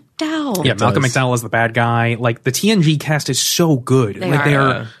Malcolm McDowell. Yeah, Malcolm McDowell is the bad guy. Like the TNG cast is so good. They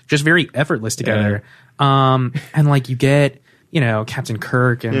are just very effortless together. And like you get, Captain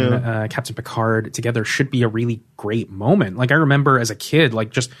Kirk and Captain Picard together should be a really great moment. Like I remember as a kid, like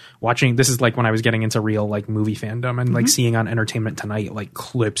just watching, this is like when I was getting into real like movie fandom and like seeing on Entertainment Tonight, like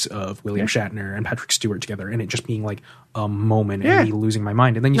clips of William Shatner and Patrick Stewart together and it just being like a moment and me losing my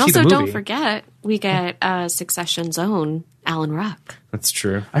mind. And then you see the movie. Also, don't forget, we get Succession's own Alan Ruck. That's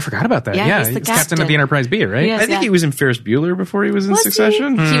true. I forgot about that. Yeah, he's the captain of the Enterprise B, right? Yes, I think he was in Ferris Bueller before he was in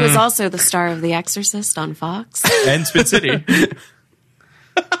Succession. He was also the star of The Exorcist on Fox. And Spin City.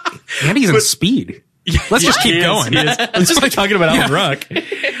 And he's in Speed. Let's just keep going. Let's just keep talking about Alan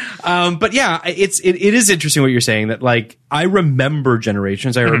Ruck. But yeah, it is interesting what you're saying that like I remember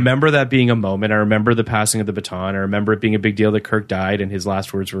Generations. I remember that being a moment. I remember the passing of the baton. I remember it being a big deal that Kirk died and his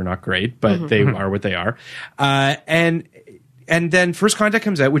last words were not great, but they are what they are. And then First Contact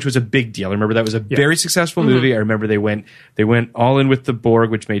comes out, which was a big deal. I remember that was a very successful movie. I remember they went all in with the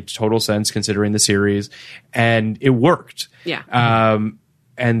Borg, which made total sense considering the series, and it worked. Yeah.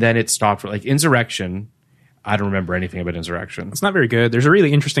 And then it stopped for like Insurrection. I don't remember anything about Insurrection. It's not very good. There's a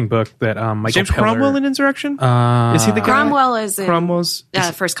really interesting book that Michael James Peller, Cromwell in Insurrection? Is he the guy? Cromwell is in Cromwell's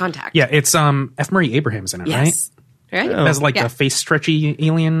First Contact. Yeah, it's F. Murray Abraham's in it, Yes. right? Right? It has like the face stretchy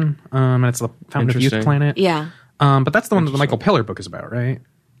alien, and it's the Fountain of Youth planet. Yeah. But that's the one that the Michael Peller book is about, right?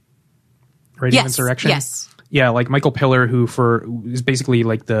 Writing Yes. Insurrection? Yes. Yeah, like Michael Peller, who is basically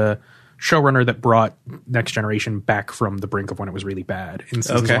like the showrunner that brought Next Generation back from the brink of when it was really bad in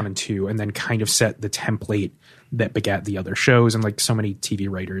seasons 1 and 2, and then kind of set the template that begat the other shows. And like so many TV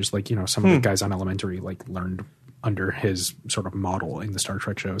writers, like, some of the guys on Elementary, like learned under his sort of model in the Star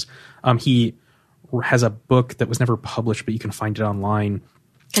Trek shows. He has a book that was never published, but you can find it online.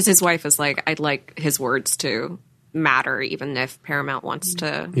 Because his wife is like, I'd like his words to matter even if Paramount wants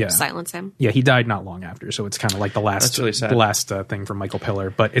to silence him. Yeah, he died not long after, so it's kind of like the last thing from Michael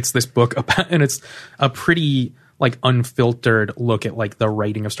Peller. But it's this book about, and it's a pretty like unfiltered look at like the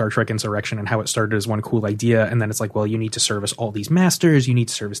writing of Star Trek Insurrection and how it started as one cool idea, and then it's like, well, you need to service all these masters, you need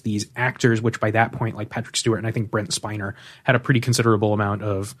to service these actors, which by that point, like Patrick Stewart and I think Brent Spiner had a pretty considerable amount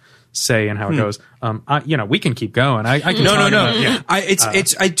of say in how it goes. We can keep going. I can No. Yeah.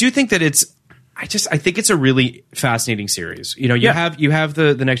 I do think that it's. I think it's a really fascinating series. You have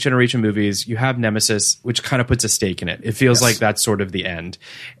the Next Generation movies, you have Nemesis, which kind of puts a stake in it. It feels like that's sort of the end.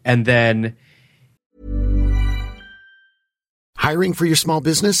 And then Hiring for your small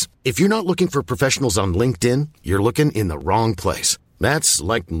business? If you're not looking for professionals on LinkedIn, you're looking in the wrong place. That's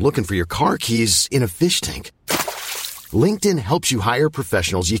like looking for your car keys in a fish tank. LinkedIn helps you hire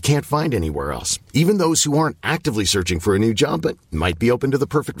professionals you can't find anywhere else, even those who aren't actively searching for a new job but might be open to the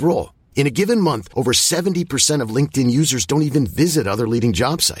perfect role. In a given month, over 70% of LinkedIn users don't even visit other leading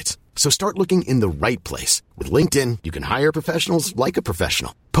job sites. So start looking in the right place. With LinkedIn, you can hire professionals like a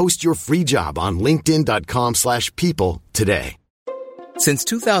professional. Post your free job on linkedin.com/people today. Since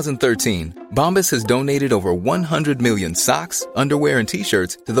 2013, Bombas has donated over 100 million socks, underwear, and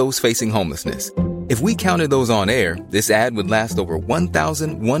T-shirts to those facing homelessness. If we counted those on air, this ad would last over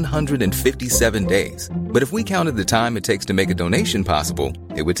 1,157 days. But if we counted the time it takes to make a donation possible,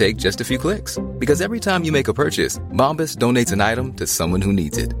 it would take just a few clicks. Because every time you make a purchase, Bombas donates an item to someone who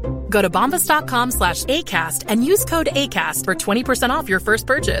needs it. Go to bombas.com/ACAST and use code ACAST for 20% off your first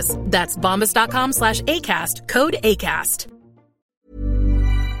purchase. That's bombas.com/ACAST, code ACAST.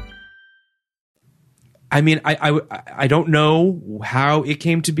 I mean, I don't know how it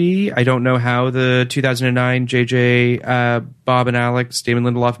came to be. I don't know how the 2009 JJ Bob and Alex Damon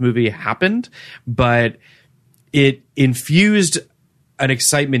Lindelof movie happened, but it infused an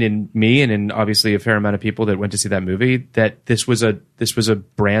excitement in me and in obviously a fair amount of people that went to see that movie that this was a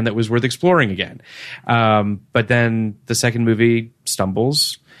brand that was worth exploring again. But then the second movie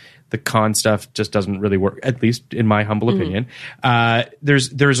stumbles. The con stuff just doesn't really work, at least in my humble opinion.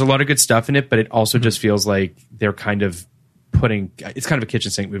 There's a lot of good stuff in it, but it also just feels like they're kind of it's kind of a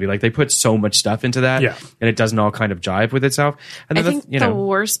kitchen sink movie. Like they put so much stuff into that, and it doesn't all kind of jive with itself. And then I think the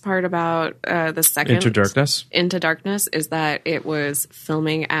worst part about the second Into Darkness is that it was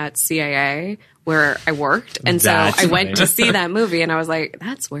filming at CAA where I worked, and That's so I went right. to see that movie, and I was like,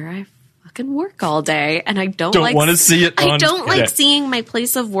 that's where I fucking work all day, and I don't like want to see it. I don't like seeing my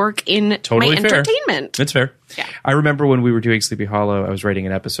place of work in Totally my fair. entertainment. That's fair. Yeah. I remember when we were doing Sleepy Hollow, I was writing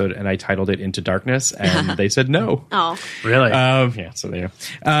an episode and I titled it Into Darkness, and they said no. Oh, Really? Yeah. So there.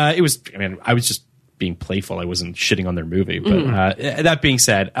 It was. I mean, I was just being playful. I wasn't shitting on their movie. But that being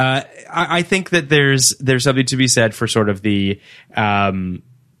said, I think that there's something to be said for sort of the.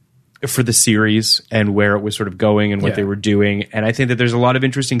 For the series and where it was sort of going and what they were doing. And I think that there's a lot of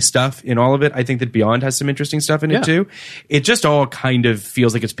interesting stuff in all of it. I think that Beyond has some interesting stuff in it too. It just all kind of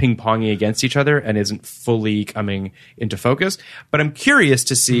feels like it's ping-ponging against each other and isn't fully coming into focus. But I'm curious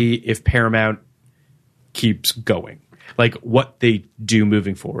to see if Paramount keeps going. Like what they do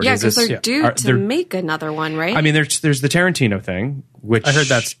moving forward. yeah, because they're due to make another one, right? I mean, there's the Tarantino thing, which I heard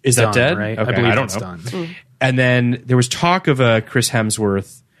that's is done, that dead? right? Okay, I believe don't that's know. done. And then there was talk of a Chris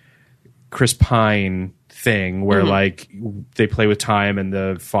Hemsworth, Chris Pine thing where like they play with time and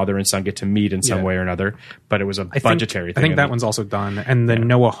the father and son get to meet in some way or another, but it was a budgetary thing. I think that one's also done, and the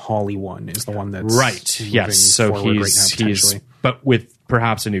Noah Hawley one is the one that's right. Yes, so he's but with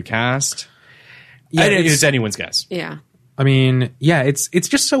perhaps a new cast. Yeah, it's anyone's guess. Yeah. I mean, yeah, it's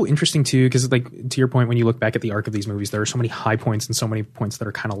just so interesting too, because like to your point, when you look back at the arc of these movies, there are so many high points and so many points that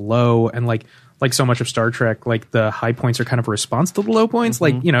are kind of low, and like so much of Star Trek, like the high points are kind of a response to the low points.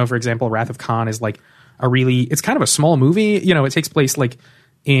 Like, you know, for example, Wrath of Khan is like it's kind of a small movie. You know, it takes place like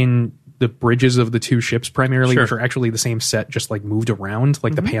in the bridges of the two ships primarily, which are actually the same set, just like moved around.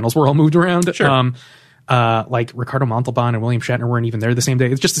 Like the panels were all moved around. Sure. Like Ricardo Montalban and William Shatner weren't even there the same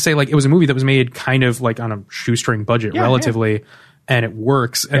day. It's just to say, like, it was a movie that was made kind of like on a shoestring budget relatively, and it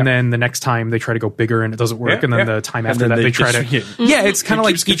works. And then the next time they try to go bigger and it doesn't work. And then the time after that they try to it's kind of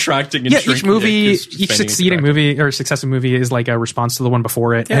like contracting and each movie, each succeeding movie or successive movie is like a response to the one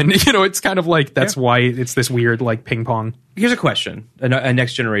before it. And you know, it's kind of like that's why it's this weird like ping pong. Here's a question, a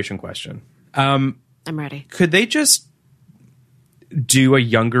next generation question. I'm ready. Could they just do a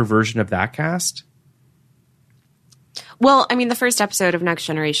younger version of that cast? Well, I mean, the first episode of Next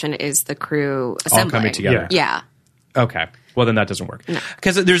Generation is the crew assembling. All coming together. Yeah. Okay. Well, then that doesn't work.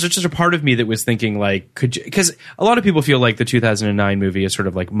 Because there's just a part of me that was thinking, like, because a lot of people feel like the 2009 movie is sort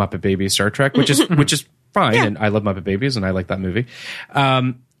of like Muppet Babies Star Trek, which is fine, and I love Muppet Babies, and I like that movie.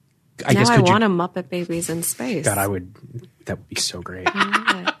 I want a Muppet Babies in space. God, that would be so great.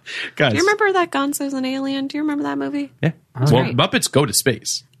 Guys, do you remember that Gonzo's an Alien? Do you remember that movie? Yeah. Well, Muppets go to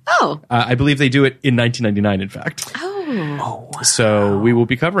space. Oh. I believe they do it in 1999, in fact. Oh. Wow. So we will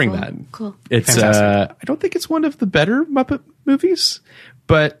be covering that. Cool. It's I don't think it's one of the better Muppet movies,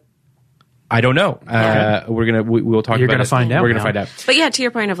 but I don't know. We'll talk about it. You're going to find out. We're going to find out. But yeah, to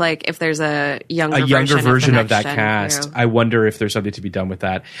your point of like, if there's a younger version of that Gen cast, crew. I wonder if there's something to be done with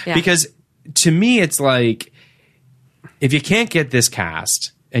that. Yeah. Because to me, it's like, if you can't get this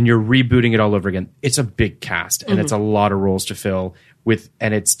cast and you're rebooting it all over again, it's a big cast and it's a lot of roles to fill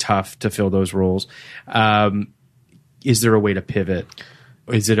and it's tough to fill those roles. Is there a way to pivot?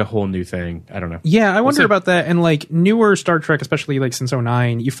 Is it a whole new thing? I don't know. Yeah, I wonder about that. And like newer Star Trek, especially like since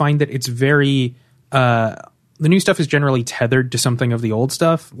 2009, you find that it's very the new stuff is generally tethered to something of the old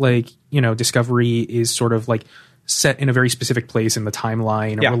stuff. Like, you know, Discovery is sort of like set in a very specific place in the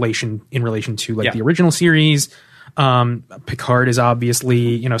timeline in relation to like the original series. Picard is obviously,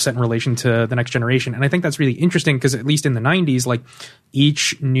 you know, set in relation to the Next Generation. And I think that's really interesting because at least in the 90s, like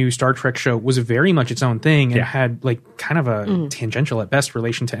each new Star Trek show was very much its own thing and had like kind of a tangential at best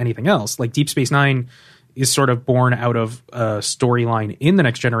relation to anything else. Like Deep Space Nine is sort of born out of a storyline in the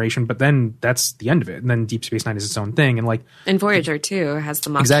Next Generation, but then that's the end of it. And then Deep Space Nine is its own thing. And like, and Voyager too has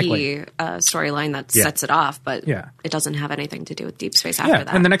the Maquis storyline that sets it off, but it doesn't have anything to do with Deep Space after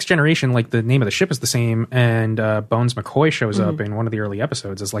that. And the Next Generation, like the name of the ship is the same, and Bones McCoy shows up in one of the early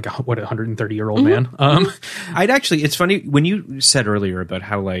episodes as like a 130-year-old man. It's funny when you said earlier about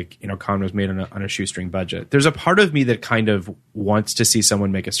how like, you know, Khan was made on a shoestring budget. There's a part of me that kind of wants to see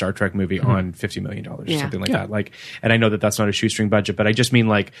someone make a Star Trek movie on $50 million. Something like that. Like, and I know that that's not a shoestring budget, but I just mean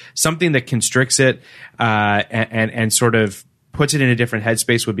like something that constricts it and sort of puts it in a different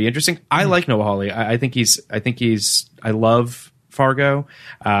headspace would be interesting. I like Noah Hawley. I love Fargo.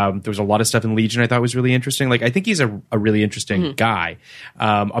 There was a lot of stuff in Legion I thought was really interesting. Like, I think he's a really interesting guy.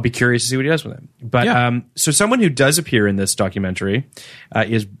 I'll be curious to see what he does with him. But so someone who does appear in this documentary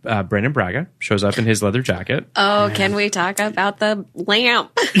is Brannon Braga. Shows up in his leather jacket. Oh, can we talk about the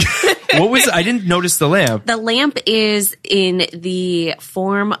lamp? I didn't notice the lamp. The lamp is in the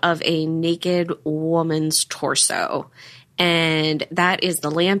form of a naked woman's torso. And that is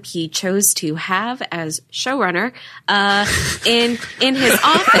the lamp he chose to have as showrunner in his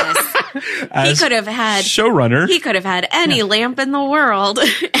office. He could have had showrunner. He could have had any lamp in the world,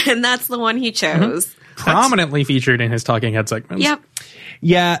 and that's the one he chose. Prominently featured in his Talking Head segments. Yep.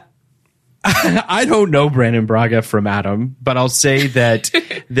 Yeah. I don't know Brannon Braga from Adam, but I'll say that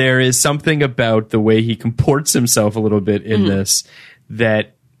there is something about the way he comports himself a little bit in this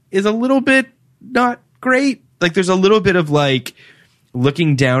that is a little bit not great. Like, there's a little bit of like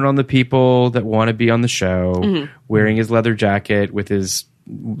looking down on the people that want to be on the show, wearing his leather jacket with his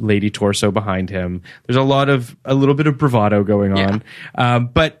lady torso behind him. There's a little bit of bravado going on.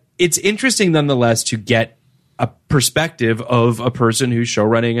 But it's interesting nonetheless to get a perspective of a person who's show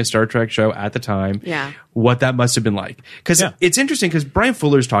running a Star Trek show at the time, what that must have been like. Because it's interesting because Brian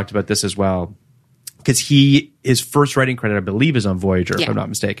Fuller's talked about this as well. Because his first writing credit, I believe, is on Voyager, if I'm not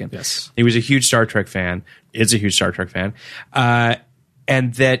mistaken. Yes. He was a huge Star Trek fan, is a huge Star Trek fan.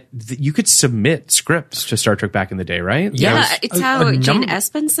 And that you could submit scripts to Star Trek back in the day, right? Yeah, it's how Jane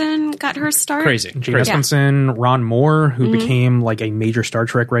Espenson got her start. Crazy. Jane Espenson, Ron Moore, who became like a major Star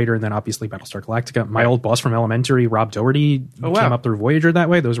Trek writer, and then obviously Battlestar Galactica. My old boss from Elementary, Rob Doherty, came up through Voyager that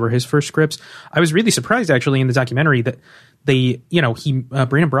way. Those were his first scripts. I was really surprised, actually, in the documentary that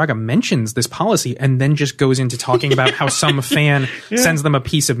Brannon Braga mentions this policy and then just goes into talking about how some fan sends them a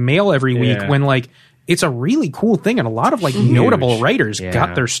piece of mail every week when like it's a really cool thing. And a lot of like notable writers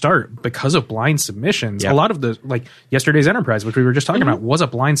got their start because of blind submissions. A lot of the like Yesterday's Enterprise, which we were just talking about, was a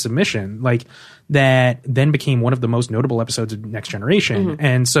blind submission like that then became one of the most notable episodes of Next Generation.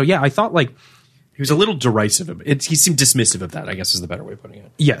 And so, I thought like, he was a little derisive of it. He seemed dismissive of that, I guess is the better way of putting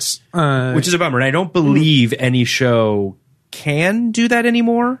it. Yes. Which is a bummer. And I don't believe any show can do that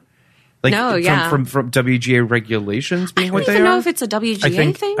anymore. Like from WGA regulations being what they are. I don't even know if it's a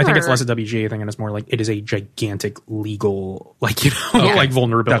WGA thing. I think it's less a WGA thing, and it's more like it is a gigantic legal, like, you know, like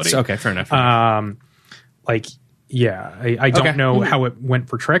vulnerability. That's okay. Fair enough. I don't know how it went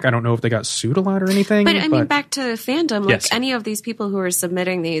for Trek. I don't know if they got sued a lot or anything. But I mean, back to fandom, like any of these people who are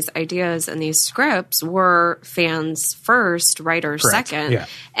submitting these ideas and these scripts were fans first, writers second.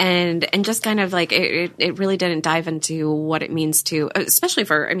 And just kind of like it really didn't dive into what it means to, especially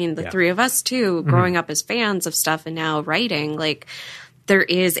for, I mean, the three of us too, growing up as fans of stuff and now writing, like there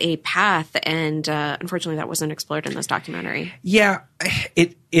is a path. And unfortunately that wasn't explored in this documentary. Yeah,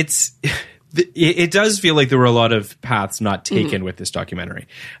 it does feel like there were a lot of paths not taken with this documentary.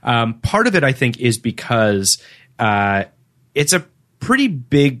 Part of it, I think, is because it's a pretty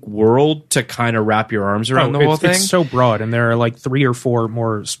big world to kind of wrap your arms around the whole thing. It's so broad, and there are like 3 or 4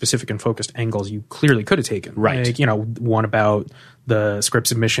 more specific and focused angles you clearly could have taken. Right. Like, you know, one about the script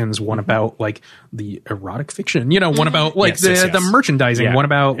submissions, one about like the erotic fiction, you know, one about like the merchandising, one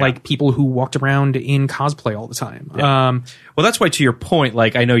about like people who walked around in cosplay all the time. Well, that's why, to your point,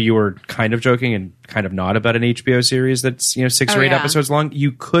 like I know you were kind of joking and kind of not about an HBO series that's, you know, 6 or 8 episodes long.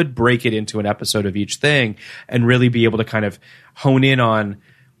 You could break it into an episode of each thing and really be able to kind of hone in on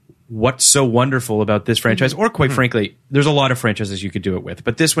what's so wonderful about this franchise, or quite frankly, there's a lot of franchises you could do it with,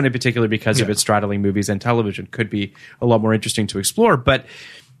 but this one in particular, because of its straddling movies and television, could be a lot more interesting to explore. But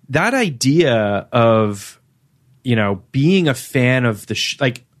that idea of, you know, being a fan of the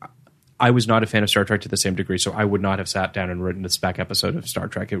like, I was not a fan of Star Trek to the same degree, so I would not have sat down and written a spec episode of Star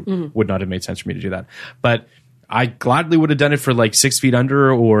Trek. It would not have made sense for me to do that. But I gladly would have done it for like 6 Feet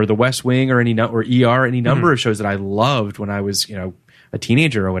Under or The West Wing or any number of shows that I loved when I was, a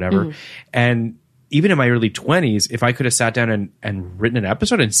teenager or whatever. And even in my early 20s, if I could have sat down and written an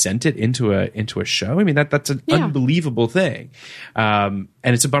episode and sent it into a show, I mean, that's an unbelievable thing. And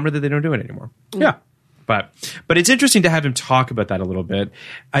it's a bummer that they don't do it anymore. Yeah. But it's interesting to have him talk about that a little bit.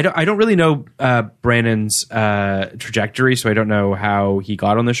 I don't really know Brannon's trajectory, so I don't know how he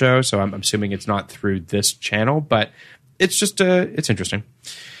got on the show. So I'm assuming it's not through this channel, but it's just it's interesting.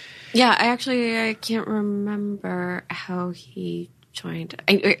 Yeah, I can't remember how he joined.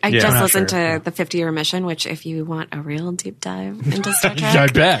 I just listened to the 50-year mission, which if you want a real deep dive into Star Trek, I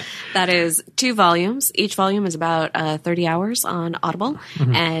bet. That is 2 volumes. Each volume is about 30 hours on Audible,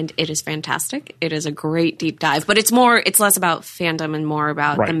 and it is fantastic. It is a great deep dive, but it's less about fandom and more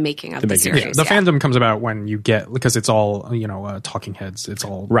about the making of the series. Yeah, the fandom comes about when you get, because it's all, talking heads. It's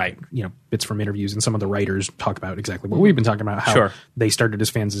all, bits from interviews, and some of the writers talk about exactly what we've been talking about, how they started as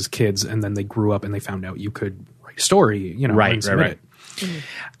fans as kids, and then they grew up and they found out you could write a story, and submit it.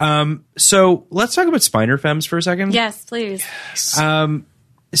 So let's talk about Spiner Femmes for a second. Yes, please. So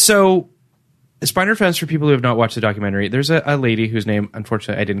Spiner Femmes, for people who have not watched the documentary, there's a lady whose name,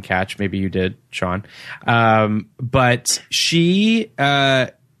 unfortunately, I didn't catch. Maybe you did, Sean. But she,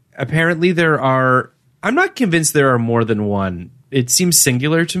 apparently I'm not convinced there are more than one. It seems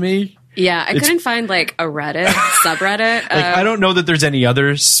singular to me. Yeah, I couldn't find like a Reddit subreddit. I don't know that there's any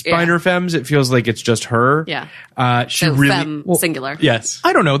other Spiner Femmes. It feels like it's just her. Yeah. She so really femme, singular. Yes.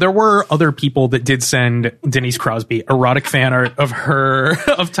 I don't know. There were other people that did send Denise Crosby erotic fan art of her,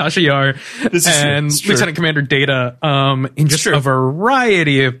 of Tasha Yar and Lieutenant Commander Data, in just a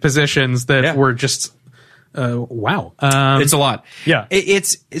variety of positions that were just, wow. It's a lot. Yeah.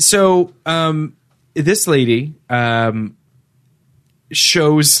 This lady,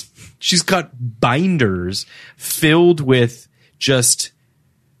 shows she's got binders filled with just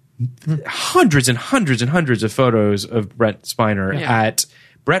hundreds and hundreds and hundreds of photos of Brent Spiner at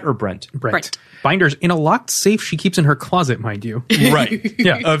Brett. Binders in a locked safe she keeps in her closet, mind you. Right.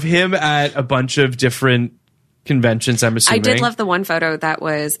 Yeah. Of him at a bunch of different conventions, I'm assuming. I did love the one photo that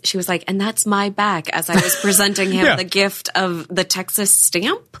was, she was like, and that's my back, as I was presenting him the gift of the Texas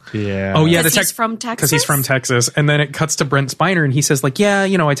stamp. Yeah. Oh, yeah. Because he's from Texas. Because he's from Texas. And then it cuts to Brent Spiner and he says like, yeah,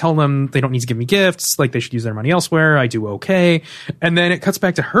 I tell them they don't need to give me gifts. Like they should use their money elsewhere. I do okay. And then it cuts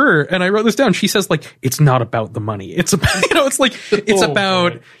back to her. And I wrote this down. She says like, it's not about the money. It's about, it's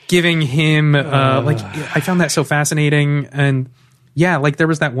about giving him, I found that so fascinating. And yeah, like there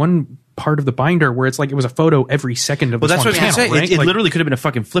was that one part of the binder where it's like it was a photo every second of the that's what panel, I was saying. right? It literally could have been a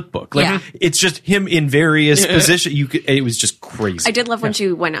fucking flip book. Like it's just him in various positions. It was just crazy. I did love when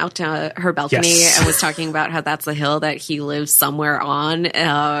she went out to her balcony and was talking about how that's the hill that he lives somewhere on,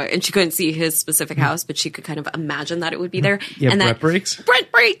 and she couldn't see his specific house, but she could kind of imagine that it would be there. Yeah, and Brent breaks.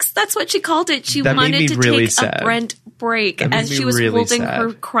 Brent breaks. That's what she called it. She That wanted made me to really take sad. a Brent break as she was really holding sad.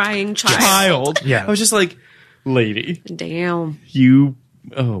 her crying child. Yeah, I was just like, lady, Damn. you.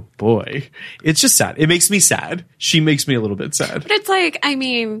 Oh boy, it's just sad. It makes me sad. She makes me a little bit sad. But it's like, I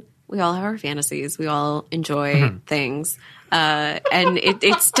mean, we all have our fantasies. We all enjoy things. And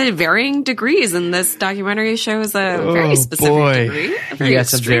it's to varying degrees. And this documentary shows a very specific degree. A very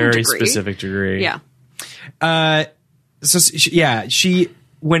Yes, a extreme very degree. specific degree. Yeah. She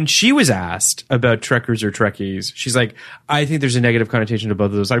when she was asked about Trekkers or Trekkies, she's like, I think there's a negative connotation to both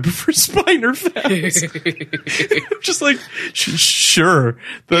of those. I prefer Spiner Femmes. I'm just like, sure.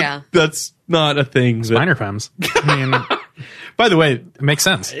 That's not a thing. Spiner Femmes. I mean, by the way, it makes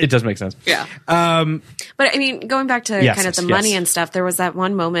sense. It does make sense. Yeah. But I mean, going back to kind of the money and stuff, there was that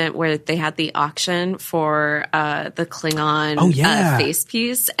one moment where they had the auction for the Klingon face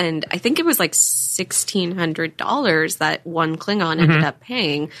piece. And I think it was like $1,600 that one Klingon ended up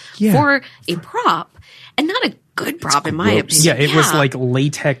paying for a prop. And not a good prop, in my opinion. Yeah, it was like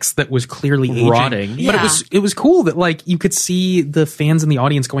latex that was clearly aging. Rotting. But it was cool that like you could see the fans in the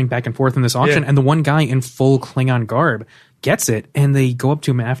audience going back and forth in this auction, and the one guy in full Klingon garb gets it, and they go up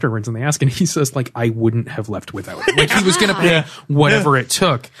to him afterwards and they ask, and he says like, I wouldn't have left without it. Like he was going to pay whatever it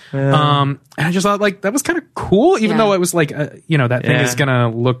took. And I just thought like that was kind of cool, even though it was like, that thing is going to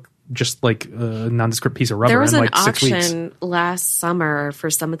look just like a nondescript piece of rubber. There was in an like 6 weeks. auction last summer for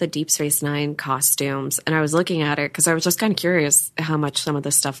some of the Deep Space Nine costumes, and I was looking at it because I was just kind of curious how much some of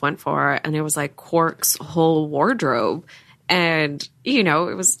this stuff went for, and it was like Quark's whole wardrobe, and it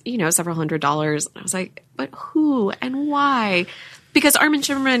was several $100s. And I was like, but who and why? Because Armin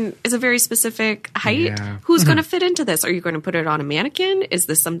Shimerman is a very specific height. Yeah. Who's going to fit into this? Are you going to put it on a mannequin? Is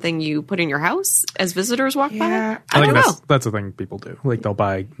this something you put in your house as visitors walk by? I don't know. That's the thing people do. Like they'll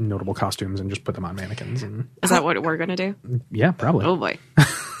buy notable costumes and just put them on mannequins. And Is that what we're going to do? yeah, probably. Oh boy. Yeah,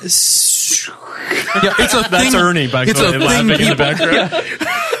 it's a That's thing. Ernie back It's a thing. in the background.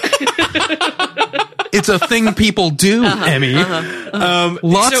 It's a thing people do, Emmy.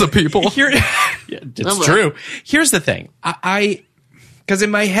 Lots of people. It's true. Here's the thing. Because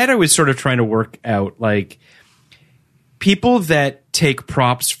in my head, I was sort of trying to work out, like, people that take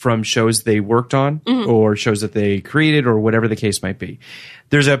props from shows they worked on or shows that they created or whatever the case might be.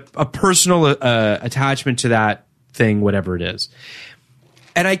 There's a personal attachment to that thing, whatever it is.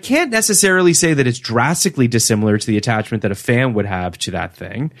 And I can't necessarily say that it's drastically dissimilar to the attachment that a fan would have to that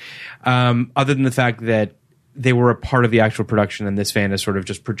thing, other than the fact that they were a part of the actual production and this fan is sort of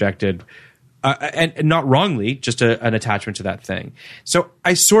just projected and not wrongly, just an attachment to that thing. So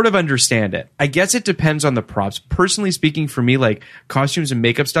I sort of understand it. I guess it depends on the props. Personally speaking, for me, like costumes and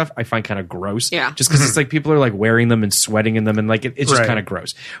makeup stuff, I find kind of gross. Yeah. Just because it's like people are like wearing them and sweating in them and like it's just kind of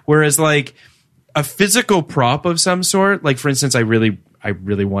gross. Whereas like a physical prop of some sort, like for instance, I really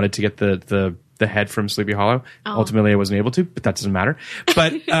wanted to get the head from Sleepy Hollow. Ultimately, I wasn't able to, but that doesn't matter.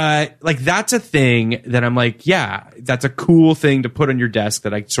 But like that's a thing that I'm like, yeah, that's a cool thing to put on your desk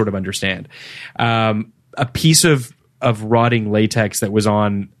that I sort of understand. A piece of rotting latex that was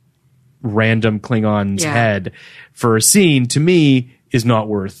on random Klingon's head for a scene, to me, is not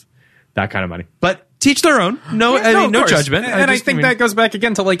worth that kind of money. But teach their own. No judgment. And I think that goes back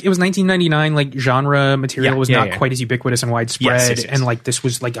again to like, it was 1999, like genre material was not quite as ubiquitous and widespread. Yes, and like this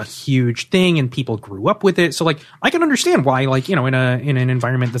was like a huge thing and people grew up with it. So like I can understand why, like, you know, in an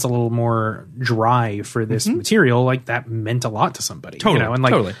environment that's a little more dry for this material, like that meant a lot to somebody. Totally. You know, and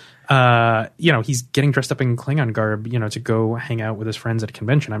like totally. You know, he's getting dressed up in Klingon garb, you know, to go hang out with his friends at a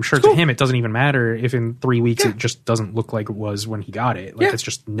convention. I'm sure to him, it doesn't even matter if in 3 weeks it just doesn't look like it was when he got it. Like it's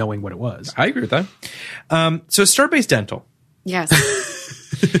just knowing what it was. I agree with that. So Starbase Dental. Yes.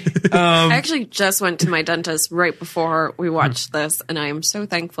 I actually just went to my dentist right before we watched this, and I am so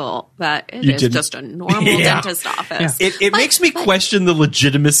thankful that it is just a normal dentist office. Yeah. It makes me question the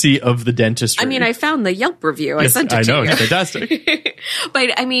legitimacy of the dentistry. I mean, I found the Yelp review. I sent it to you. I know, it's fantastic.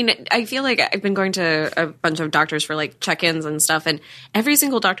 But I mean, I feel like I've been going to a bunch of doctors for like check-ins and stuff, and every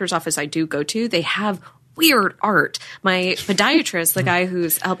single doctor's office I do go to, they have weird art. My podiatrist, the guy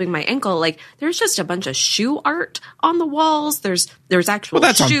who's helping my ankle, like there's just a bunch of shoe art on the walls. There's actual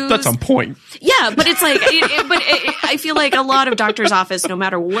shoes. That's on point. Yeah, but it's like, I feel like a lot of doctors' office, no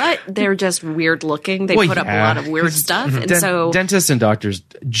matter what, they're just weird looking. They put up a lot of weird stuff, and so dentists and doctors,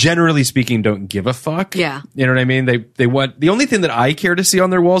 generally speaking, don't give a fuck. Yeah, you know what I mean. They want, the only thing that I care to see on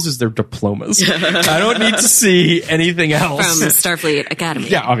their walls is their diplomas. I don't need to see anything else from Starfleet Academy.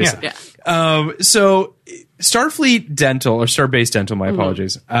 Yeah, obviously. Yeah. So Starfleet Dental, or Starbase Dental, my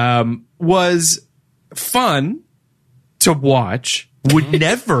apologies, was fun to watch. Would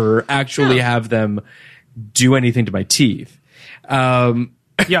never actually have them do anything to my teeth.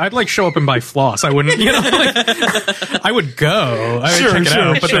 Yeah, I'd like show up and buy floss. I wouldn't, you know, like, I would go. I would check it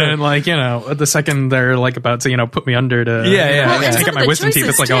out. But then, like, you know, the second they're like about to, you know, put me under to take out my wisdom teeth,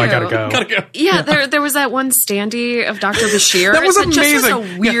 it's like, oh, I gotta go. Yeah, there was that one standee of Dr. Bashir. That was amazing. Just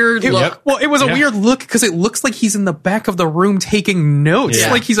was a weird look. Well, it was a weird look because it looks like he's in the back of the room taking notes.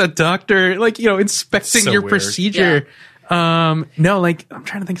 Yeah. Like he's a doctor, like, you know, inspecting So your weird. procedure. No, like, I'm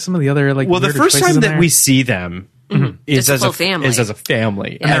trying to think of some of the other, like, Well, the first time that we see them is as a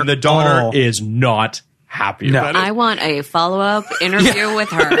family. Yeah. And the daughter is not happy about it. I want a follow-up interview with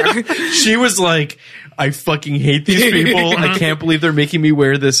her. She was like, I fucking hate these people. I can't believe they're making me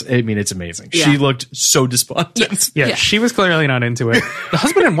wear this. I mean, it's amazing. Yeah. She looked so despondent. Yeah, she was clearly not into it. The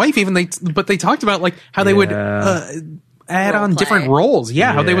husband and wife even, they talked about like how they would add on different roles.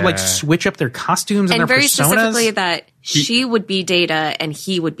 Yeah, how they would like switch up their costumes and their very personas. Specifically that she would be Data and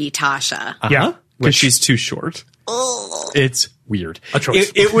he would be Tasha. Yeah, because she's too short. It's weird.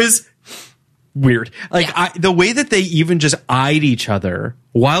 It was weird. Like the way that they even just eyed each other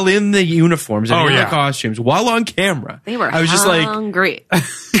while in the uniforms and in the costumes, while on camera. They were I was hungry.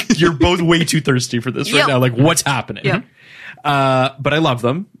 Just like, you're both way too thirsty for this right now. Like, what's happening? Yep. But I love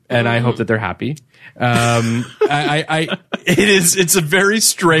them, and I hope that they're happy. It's a very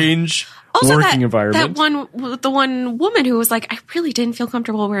strange working environment. The one woman who was like, I really didn't feel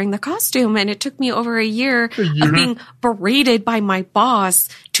comfortable wearing the costume, and it took me over a year of being berated by my boss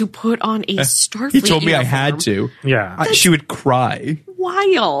to put on a Starfleet He told me uniform. I had to. Yeah. She would cry.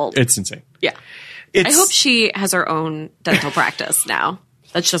 Wild. It's insane. Yeah. I hope she has her own dental practice now.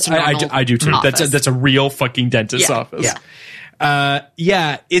 That's just a normal I do too. office. That's a real fucking dentist's office.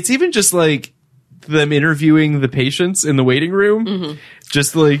 Yeah. It's even just like them interviewing the patients in the waiting room.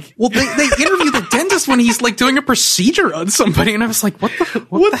 Just like, well, they interview the dentist when he's like doing a procedure on somebody, and I was like, what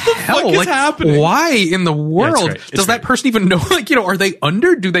the hell fuck is happening? Why in the world great. It's does that person even know? Like, are they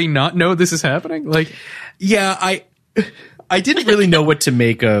under? Do they not know this is happening? Like, yeah, I didn't really know what to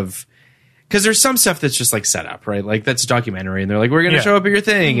make of, because there's some stuff that's just like set up, right? Like that's a documentary, and they're like, we're going to show up at your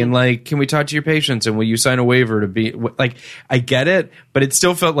thing, and like, can we talk to your patients, and will you sign a waiver to be like? I get it, but it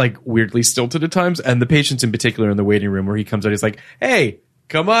still felt like weirdly stilted at times, and the patients in particular in the waiting room where he comes out, he's like, hey,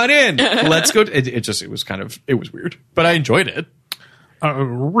 come on in, let's go. It was weird, but I enjoyed it.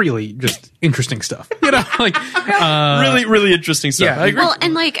 Really just interesting stuff, like really, really interesting stuff. Yeah. I agree. Well,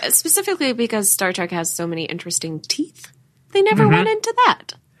 and like specifically because Star Trek has so many interesting teeth, they never went into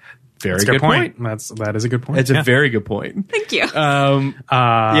that. Very That's a good point. That is a good point. It's a very good point. Thank you.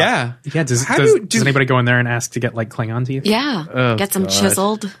 Yeah. Does anybody go in there and ask to get like Klingon teeth? Yeah. Get some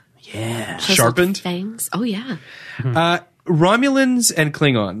chiseled. Yeah. Chiseled Sharpened? fangs. Oh, yeah. Romulans and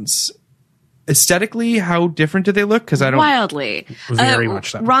Klingons, aesthetically, how different do they look? Because I don't. Wildly. Very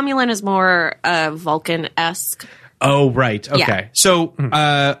much so. Romulan is more Vulcan-esque. Oh, right. Okay. Yeah. So,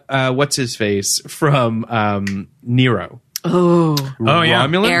 what's his face from Nero? Oh. Oh, yeah.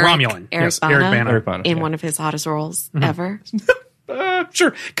 Romulan? Romulan. Eric Yes, Bana, Eric Bana, in yeah. one of his hottest roles ever.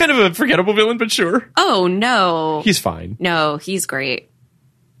 Sure. Kind of a forgettable villain, but sure. Oh, no. He's fine. No, he's great.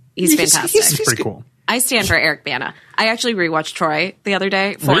 He's fantastic. He's pretty cool. I stand for Eric Bana. I actually rewatched Troy the other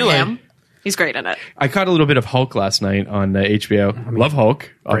day for Really? him. He's great in it. I caught a little bit of Hulk last night on HBO. Love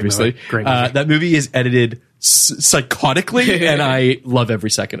Hulk, obviously. Great movie. That movie is edited psychotically, and I love every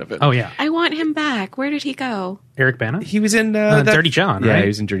second of it. Oh, yeah. I want him back. Where did he go? Eric Bana? He was in Dirty John, Yeah, right? he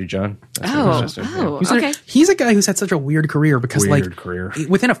was in Dirty John. That's what it was just in, yeah. Okay. He's a guy who's had such a weird career because, Weird career.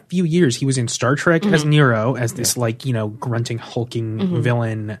 within a few years, he was in Star Trek as Nero, as this, grunting, hulking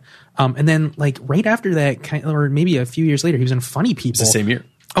villain. And then, right after that, or maybe a few years later, he was in Funny People. It's the same year.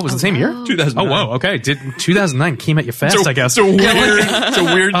 Oh, was it the same year? 2009. Oh, whoa. Okay. 2009 came at you fast, I guess. It's a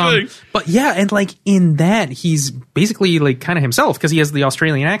weird thing. But yeah, and in that, he's basically kind of himself because he has the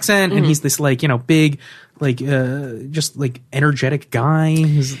Australian accent and he's this big, just energetic guy.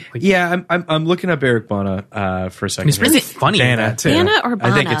 He's Yeah, I'm looking up Eric Bana for a second. he's really funny in that too. Bana or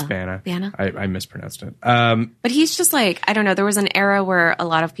Bana? I think it's Bana. Bana? I mispronounced it. But he's just I don't know. There was an era where a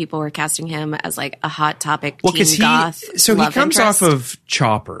lot of people were casting him as a hot topic teen goth. So he love comes interest. off of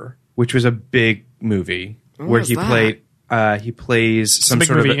Chopper, which was a big movie where was he that? played. He plays some big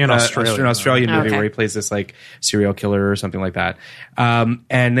sort of movie in Australia, an Australian movie Okay. where he plays this serial killer or something like that. And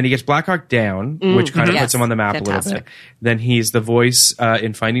then he gets Black Hawk Down, which kind of Yes. puts him on the map a little Fantastic. bit. Then he's the voice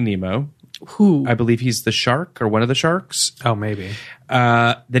in Finding Nemo. Who? I believe he's the shark or one of the sharks. Oh, maybe.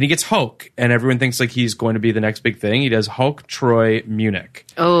 Then he gets Hulk, and everyone thinks he's going to be the next big thing. He does Hulk, Troy, Munich.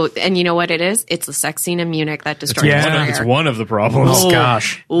 Oh, and you know what it is? It's the sex scene in Munich that destroys his career. It's one of the problems. Oh,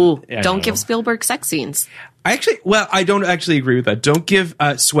 gosh. Ooh, Yeah, I don't know. give Spielberg sex scenes. I don't actually agree with that. Don't give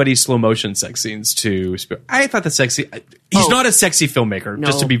sweaty slow motion sex scenes to Spielberg. I thought the sexy. He's not a sexy filmmaker, No.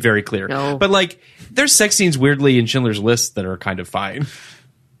 just to be very clear. No. But there's sex scenes weirdly in Schindler's List that are kind of fine.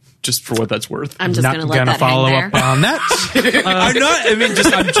 Just for what that's worth. I'm just Not going to let gonna that follow hang there. up on that.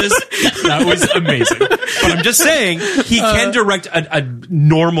 That was amazing. But I'm just saying, he can direct a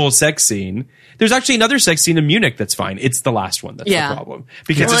normal sex scene. There's actually another sex scene in Munich that's fine. It's the last one that's Yeah. the problem.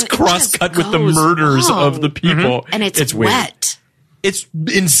 Because Well, it's and it cross-cut just with the goes murders wrong. of the people. And it's weird. wet. It's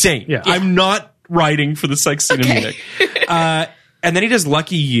insane. Yeah. I'm not writing for the sex scene in Munich. And then he does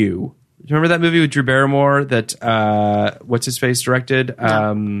Lucky You. Do you remember that movie with Drew Barrymore that what's his face directed?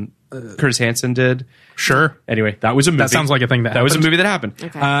 Curtis Hanson did. Sure. Anyway, that was a movie. That sounds like a thing that was a happened. movie that happened.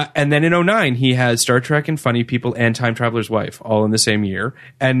 Okay. And then in 2009, he has Star Trek and Funny People and Time Traveler's Wife all in the same year.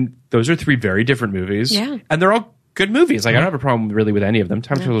 And those are three very different movies. Yeah. And they're all good movies. I don't have a problem really with any of them.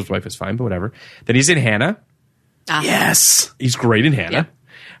 Time Traveler's Wife is fine, but whatever. Then he's in Hannah. Yes. He's great in Hannah.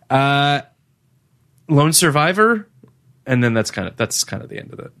 Lone Survivor. And then that's kind of the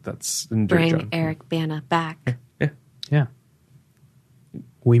end of it. That's in Dirty Bring John. Eric Bana back. Yeah.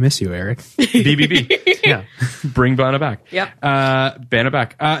 We miss you, Eric. BBB. Yeah. Bring Bana back. Yep. Bana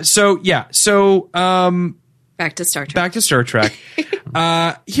back. Back to Star Trek. Back to Star Trek.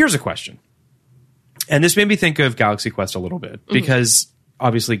 Here's a question. And this made me think of Galaxy Quest a little bit because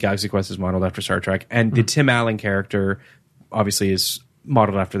obviously Galaxy Quest is modeled after Star Trek and the Tim Allen character obviously is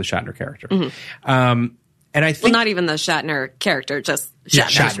modeled after the Shatner character. And I think Well, not even the Shatner character, just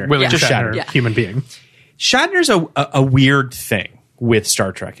Shatner. William Just Shatner, Shatner. human being. Shatner's a weird thing with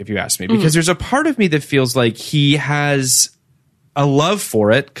Star Trek, if you ask me, because there's a part of me that feels like he has a love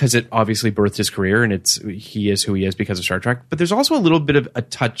for it because it obviously birthed his career, and he is who he is because of Star Trek. But there's also a little bit of a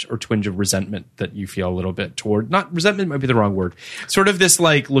touch or twinge of resentment that you feel a little bit toward. Not resentment might be the wrong word. Sort of this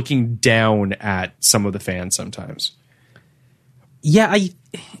like looking down at some of the fans sometimes. Yeah,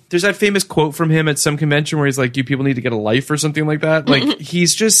 there's that famous quote from him at some convention where he's like, "You people need to get a life" or something like that. Like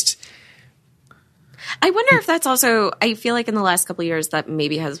he's just. I wonder if that's also, I feel like in the last couple of years that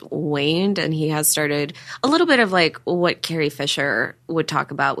maybe has waned, and he has started a little bit of like what Carrie Fisher would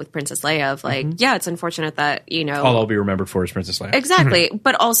talk about with Princess Leia of like, yeah, it's unfortunate that, all I'll be remembered for is Princess Leia. Exactly.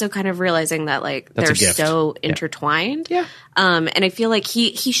 But also kind of realizing that like they're so intertwined. Yeah. And I feel like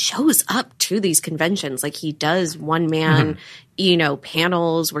he shows up to these conventions. Like he does one man,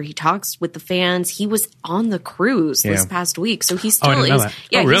 panels where he talks with the fans. He was on the cruise this past week. So he still is.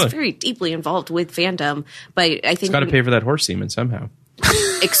 Yeah, really? He's very deeply involved with fandom. But I think he's got to pay for that horse semen somehow.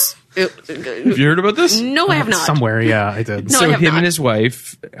 Have you heard about this? No, I have not. Somewhere, yeah, I did. No, so I have him not. and his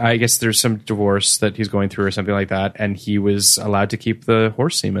wife, I guess there's some divorce that he's going through or something like that, and he was allowed to keep the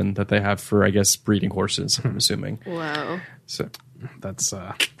horse semen that they have for, I guess, breeding horses, I'm assuming. Wow. So that's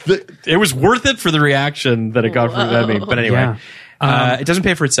it was worth it for the reaction that it got from Emmy. But anyway, it doesn't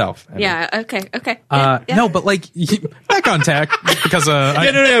pay for itself. Emmy. Yeah. Okay. No, but like back on tack because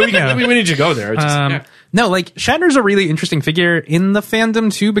we need to go there. It's just, No, like Shatner's a really interesting figure in the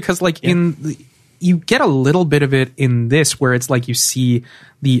fandom too, because like you get a little bit of it in this where it's like you see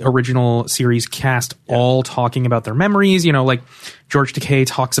the original series cast all talking about their memories. Like George Takei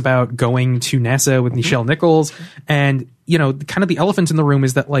talks about going to NASA with Nichelle Nichols, and kind of the elephant in the room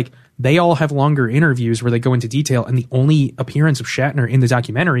is that like they all have longer interviews where they go into detail, and the only appearance of Shatner in the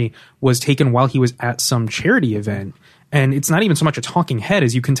documentary was taken while he was at some charity event. And it's not even so much a talking head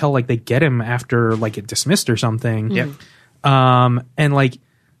as you can tell, like they get him after like it dismissed or something. Yeah. And like,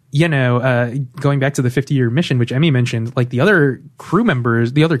 going back to the 50-year mission, which Emmy mentioned, like the other crew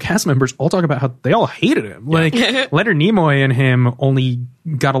members, the other cast members all talk about how they all hated him. Like Leonard Nimoy and him only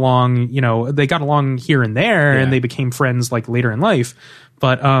got along, they got along here and there and they became friends like later in life.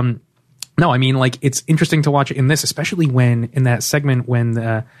 But, no, I mean, like, it's interesting to watch it in this, especially when in that segment when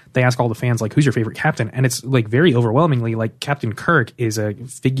they ask all the fans, like, who's your favorite captain? And it's like very overwhelmingly like Captain Kirk is a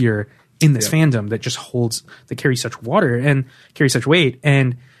figure in this fandom that just that carries such water and carries such weight.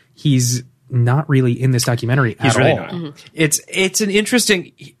 And he's not really in this documentary at really all. Not. Mm-hmm. It's an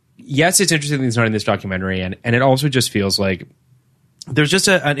interesting, it's interesting that he's not in this documentary. And it also just feels like there's just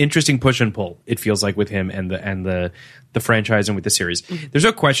an interesting push and pull, it feels like, with him and the franchise and with the series. Mm-hmm. There's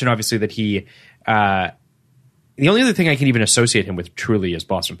no question, obviously, that he the only other thing I can even associate him with truly is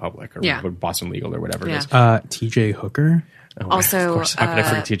Boston Public or Boston Legal or whatever it is. TJ Hooker. Also, of course. How could I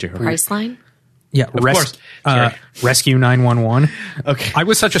forget TJ Hooker? Priceline. Yeah, of course. Rescue 911. Okay. I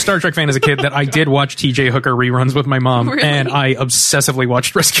was such a Star Trek fan as a kid that I did watch TJ Hooker reruns with my mom, and I obsessively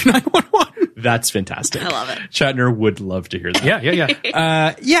watched Rescue 911. That's fantastic. I love it. Shatner would love to hear that. Yeah.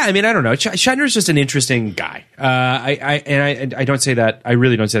 I mean, I don't know. Shatner's just an interesting guy. I don't say that. I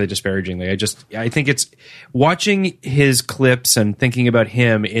really don't say that disparagingly. I think it's watching his clips and thinking about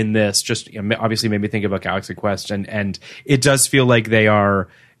him in this. Just obviously made me think about Galaxy Quest, and it does feel like they are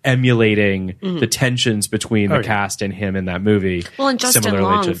emulating the tensions between the cast and him in that movie. Well, and Justin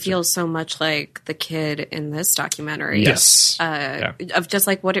Long feels so much like the kid in this documentary. Yes. Of just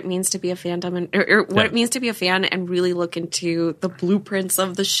like what it means to be a fandom or what it means to be a fan and really look into the blueprints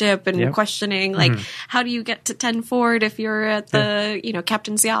of the ship and questioning like how do you get to 10 Ford if you're at the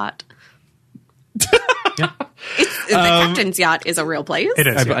captain's yacht? The captain's yacht is a real place. It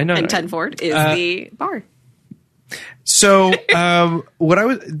is. I know. And 10 Ford is the bar. So what I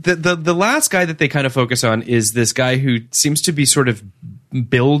was the last guy that they kind of focus on is this guy who seems to be sort of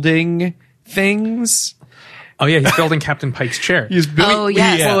building things. Oh yeah, he's building Captain Pike's chair. Yes.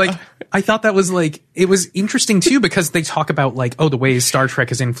 So like I thought that was like it was interesting too because they talk about like the ways Star Trek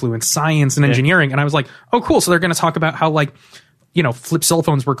has influenced science and engineering, and I was like, oh cool, so they're going to talk about how like flip cell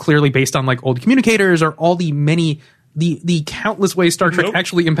phones were clearly based on like old communicators or all the countless ways Star Trek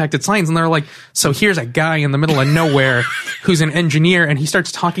actually impacted science. And they're like, so here's a guy in the middle of nowhere who's an engineer, and he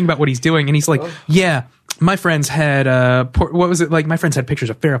starts talking about what he's doing, and he's like, yeah, my friends had my friends had pictures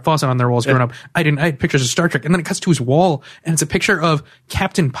of Farrah Fawcett on their walls growing up. I had pictures of Star Trek. And then it cuts to his wall, and it's a picture of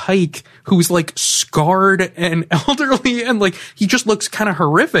Captain Pike, who's like scarred and elderly, and like he just looks kind of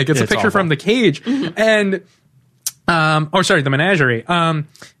horrific. It's a picture from The Cage. And the Menagerie.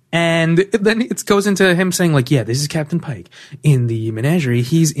 And then it goes into him saying like, yeah, this is Captain Pike in the menagerie.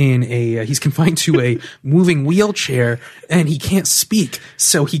 He's he's confined to a moving wheelchair and he can't speak.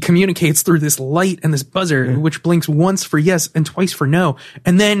 So he communicates through this light and this buzzer, which blinks once for yes and twice for no.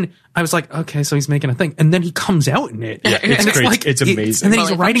 And then I was like, okay, so he's making a thing, and then he comes out in it. Yeah, it's and great. Like, it's amazing. And then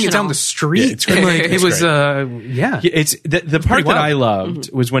he's riding it down the street. Yeah, it's great. And like, It's it was, great. It's the part that I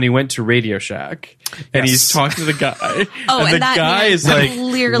loved was when he went to Radio Shack and he's talking to the guy. Oh, and the that guy man is like,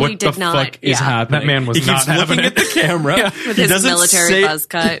 clearly what the did not- fuck is happening? That man was he keeps not having looking it. at the camera With he his doesn't military say- buzz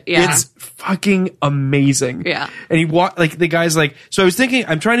cut. Yeah. It's fucking amazing. Yeah. And he like the guy's like, so I was thinking,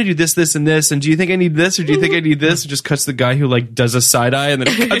 I'm trying to do this, this, and this, and do you think I need this, or do you think I need this? And just cuts the guy who like does a side eye and then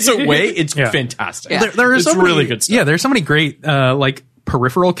it cuts away. It's fantastic. Yeah. There are it's so many, really good stuff. Yeah, there's so many great like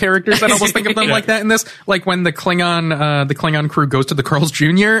peripheral characters. I almost think of them like that in this. Like when the Klingon crew goes to the Carl's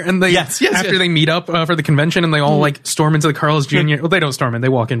Jr. and they after they meet up for the convention and they all like storm into the Carl's Jr. Well, they don't storm in; they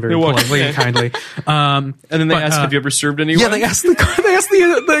walk in very politely and kindly. And then they ask, "Have you ever served anyone?" Yeah, they ask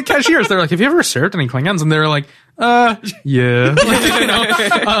the cashiers. They're like, "Have you ever served any Klingons?" And they're like, "Yeah."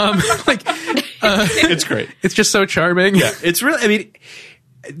 It's great. It's just so charming. Yeah, it's really. I mean,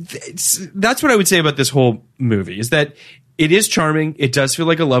 that's what I would say about this whole movie is that it is charming. It does feel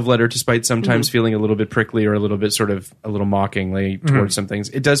like a love letter, despite sometimes feeling a little bit prickly or a little bit sort of a little mockingly towards some things.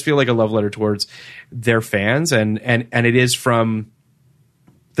 It does feel like a love letter towards their fans, and it is from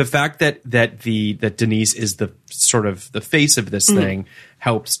the fact that Denise is the sort of the face of this thing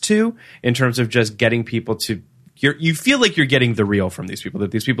helps too, in terms of just getting people to. You feel like you're getting the real from these people. That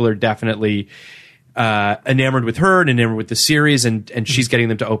these people are definitely enamored with her and enamored with the series, and she's getting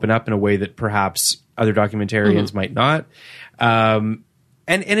them to open up in a way that perhaps other documentarians might not. And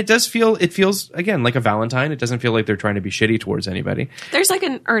it feels again like a Valentine. It doesn't feel like they're trying to be shitty towards anybody. There's like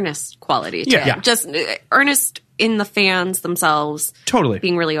an earnest quality to it. Just earnest in the fans themselves. Totally.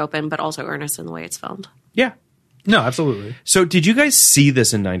 Being really open, but also earnest in the way it's filmed. Yeah. No, absolutely. So did you guys see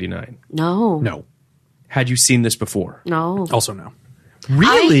this in 99? No. Had you seen this before? No. Also no.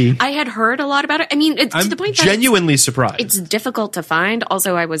 Really? I had heard a lot about it. I mean, it's I'm to the point that genuinely surprised. it's difficult to find.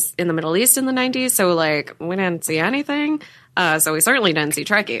 Also, I was in the Middle East in the 90s, so like we didn't see anything. So we certainly didn't see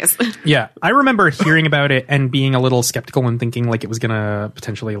Trekkies. Yeah, I remember hearing about it and being a little skeptical and thinking like it was gonna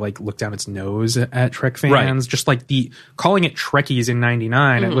potentially like look down its nose at Trek fans. Right. Just like calling it Trekkies in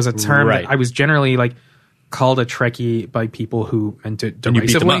 '99, it was a term that I was generally like called a Trekkie by people who meant it And you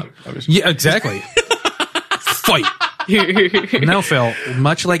beat them derisively. up. Yeah, exactly. Fight. No, Phil,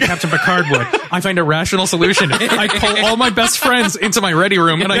 much like Captain Picard would, I find a rational solution. I pull all my best friends into my ready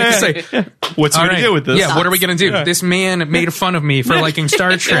room and I say, what's he going to do with this? Yeah, what are we going to do? Yeah. This man made fun of me for liking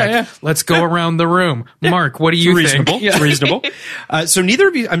Star Trek. Yeah. Let's go around the room. Mark, what do you reasonable. think? It's reasonable. So neither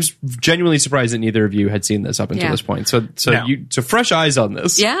of you, I'm genuinely surprised that neither of you had seen this up until this point. So fresh eyes on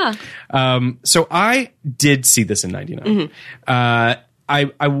this. Yeah. So I did see this in 99.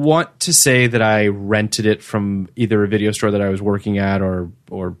 I want to say that I rented it from either a video store that I was working at or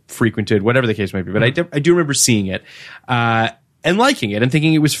frequented, whatever the case might be. But I do remember seeing it and liking it and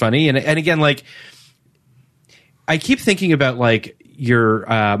thinking it was funny. And again, like I keep thinking about like your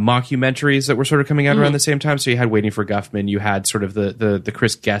mockumentaries that were sort of coming out around the same time. So you had Waiting for Guffman, you had sort of the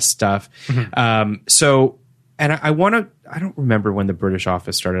Chris Guest stuff. And I don't remember when the British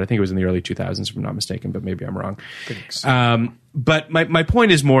Office started. I think it was in the early 2000s, if I'm not mistaken, but maybe I'm wrong. But my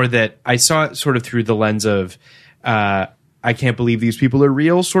point is more that I saw it sort of through the lens of I can't believe these people are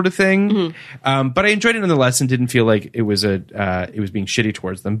real sort of thing. But I enjoyed it nonetheless and didn't feel like it was being shitty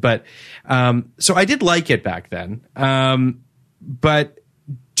towards them. But so I did like it back then. But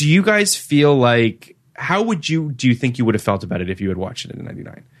do you guys feel like do you think you would have felt about it if you had watched it in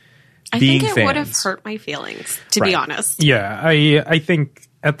 99? I think it would have hurt my feelings, to be honest. Yeah, I think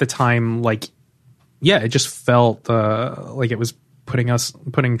at the time, like, yeah, it just felt like it was putting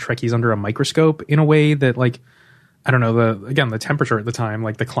Trekkies under a microscope in a way that, like, I don't know, the temperature at the time,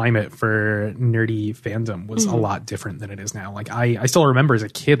 like the climate for nerdy fandom was a lot different than it is now. Like, I still remember as a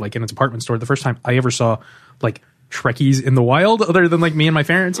kid, like in a department store, the first time I ever saw like Trekkies in the wild, other than like me and my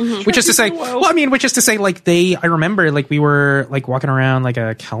parents, which is to say, like I remember like we were like walking around like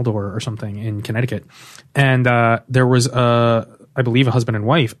a Caldor or something in Connecticut, and there was I believe a husband and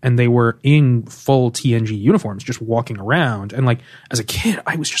wife, and they were in full TNG uniforms, just walking around. And like as a kid,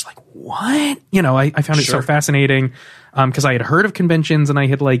 I was just like, what? You know, I found it so fascinating. Because I had heard of conventions and I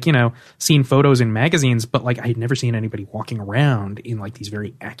had like, you know, seen photos in magazines, but like I had never seen anybody walking around in like these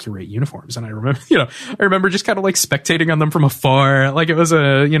very accurate uniforms. And I remember just kind of like spectating on them from afar. Like it was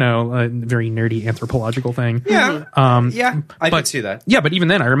a very nerdy anthropological thing. Yeah. I could see that. Yeah. But even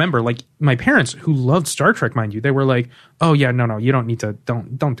then I remember like my parents who loved Star Trek, mind you, they were like, oh yeah, no, you don't need to,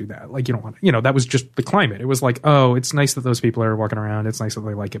 don't do that. Like you don't want to, that was just the climate. It was like, oh, it's nice that those people are walking around. It's nice that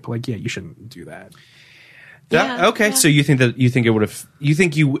they like it. But like, yeah, you shouldn't do that. So you think it would have? You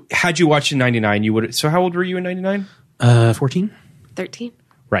think had you watched in 99, you would? So how old were you in 99? 14, 13.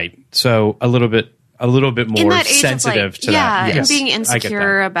 Right. So a little bit in more that age sensitive of, like, to that. and Yes, being I get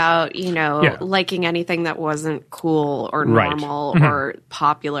insecure that. about, liking anything that wasn't cool or normal or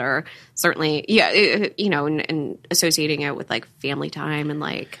popular. Certainly, and associating it with like family time and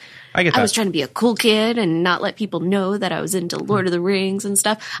like, I get that. I was trying to be a cool kid and not let people know that I was into Lord of the Rings and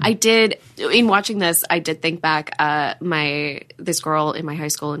stuff. I did, in watching this, I did think back, this girl in my high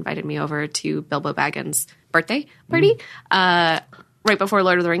school invited me over to Bilbo Baggins' birthday party, right before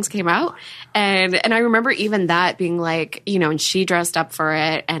Lord of the Rings came out. And I remember even that being like, and she dressed up for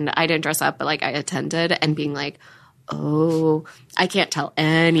it and I didn't dress up, but like I attended and being like, oh, I can't tell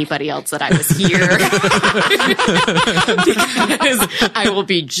anybody else that I was here because I will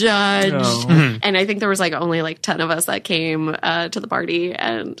be judged. Oh. And I think there was like only like 10 of us that came to the party.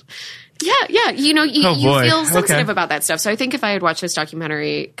 And yeah, you feel sensitive about that stuff. So I think if I had watched this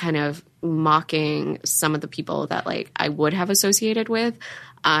documentary kind of mocking some of the people that like I would have associated with,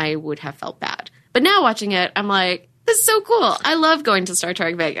 I would have felt bad. But now watching it, I'm like, this is so cool. I love going to Star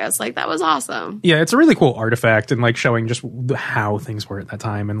Trek Vegas. Like, that was awesome. Yeah, it's a really cool artifact and like showing just how things were at that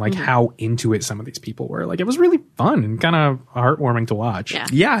time and like how into it some of these people were. Like, it was really fun and kind of heartwarming to watch.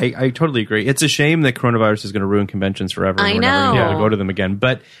 Yeah, I totally agree. It's a shame that coronavirus is going to ruin conventions forever. I and we're know. never going to be able to go to them again.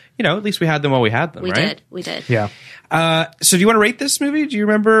 But, at least we had them while we had them, right? We did. Yeah. So do you want to rate this movie? Do you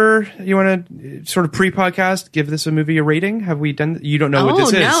remember, you want to sort of pre-podcast give this a movie a rating? Have we done, you don't know what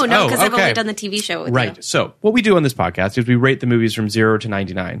this is? No, because I've only done the TV show with you. So what we do on this podcast is we rate the movies from 0 to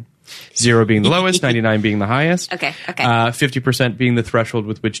 99. 0 being the lowest, 99 being the highest. Okay. 50% being the threshold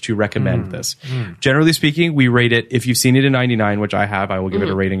with which to recommend this. Generally speaking, we rate it, if you've seen it in 99, which I have, I will give it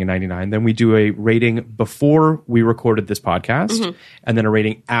a rating in 99. Then we do a rating before we recorded this podcast, and then a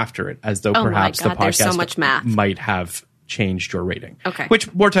rating after it, as though perhaps the there's so podcast much math. might have changed your rating. Okay.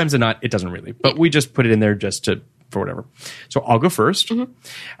 Which more times than not, it doesn't really. But we just put it in there just for whatever. So I'll go first. In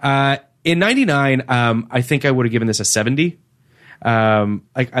 99, I think I would have given this a 70.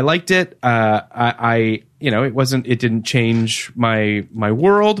 I liked it. It didn't change my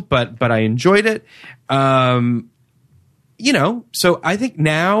world, but I enjoyed it. So I think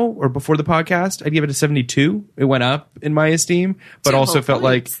now or before the podcast, I'd give it a 72. It went up in my esteem, but also felt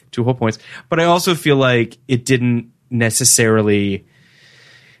like 2 whole points. But I also feel like it didn't necessarily,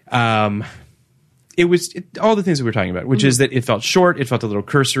 it was all the things that we were talking about, which is that it felt short. It felt a little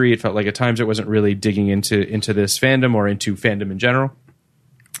cursory. It felt like at times it wasn't really digging into this fandom or into fandom in general.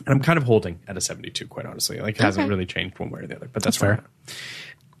 And I'm kind of holding at a 72, quite honestly. Like, it hasn't really changed one way or the other, but that's fair.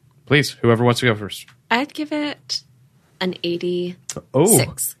 Please, whoever wants to go first. I'd give it an 86.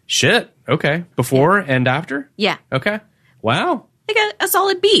 Oh, shit. Okay. Before and after? Yeah. Okay. Wow. Like a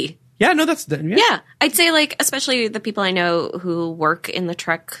solid B. Yeah, no, that's... Yeah. I'd say, like, especially the people I know who work in the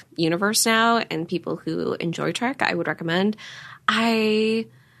Trek universe now and people who enjoy Trek, I would recommend. I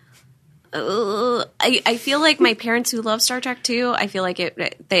feel like my parents who love Star Trek too, I feel like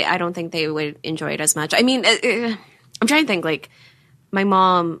I don't think they would enjoy it as much. I mean, I'm trying to think, like, my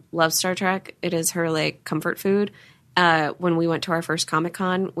mom loves Star Trek. It is her, like, comfort food. When we went to our first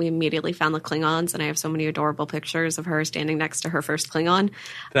Comic-Con, we immediately found the Klingons, and I have so many adorable pictures of her standing next to her first Klingon.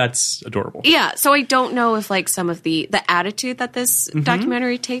 That's adorable. Yeah, so I don't know if, like, some of the attitude that this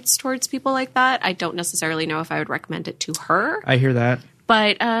documentary takes towards people like that, I don't necessarily know if I would recommend it to her. I hear that.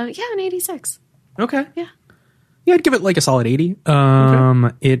 But, an 86. Okay. Yeah. Yeah, I'd give it like a solid 80. It,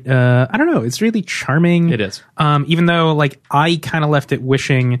 I don't know, it's really charming. It is. Even though, like, I kind of left it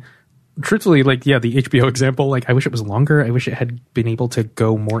wishing... Truthfully, like, yeah, the HBO example, like, I wish it was longer. I wish it had been able to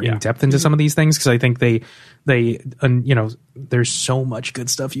go more in depth into some of these things, because I think they there's so much good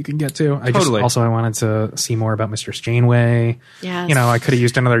stuff you can get to. I wanted to see more about Mistress Janeway. Yes. I could have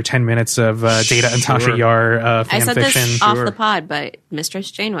used another 10 minutes of Data and Tasha Yar fan I said fiction. this off the pod, but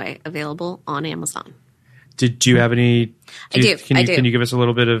Mistress Janeway available on Amazon. Did you have any? I do. Can you give us a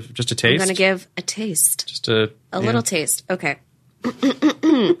little bit of just a taste? I'm going to give a taste. Just a little taste. Okay.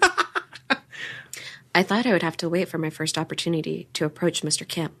 I thought I would have to wait for my first opportunity to approach Mr.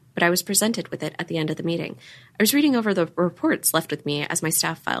 Kim, but I was presented with it at the end of the meeting. I was reading over the reports left with me as my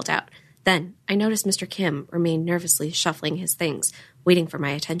staff filed out. Then, I noticed Mr. Kim remained nervously shuffling his things, waiting for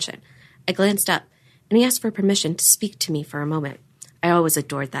my attention. I glanced up, and he asked for permission to speak to me for a moment. I always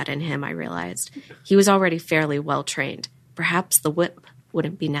adored that in him, I realized. He was already fairly well trained. Perhaps the whip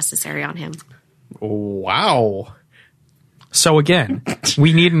wouldn't be necessary on him. Wow. So again,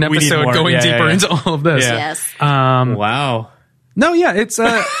 we need an episode going deeper into all of this. Yeah. Yes. Wow. No, yeah, it's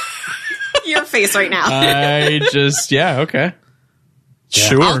Your face right now. Okay.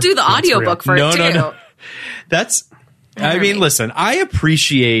 Sure. I'll do the audiobook for it too. No. That's, I mean, listen, I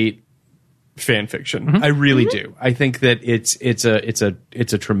appreciate fan fiction. I really do. I think that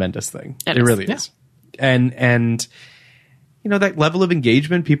it's a tremendous thing. It really is. And you know, that level of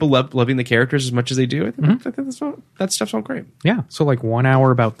engagement, people loving the characters as much as they do. I think that stuff's all great. Yeah. So like 1 hour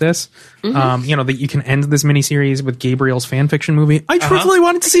about this. You know, that you can end this miniseries with Gabriel's fan fiction movie. I truthfully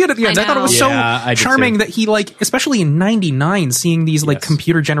wanted to see it at the end. I thought it was so charming that he, like, especially in 99, seeing these like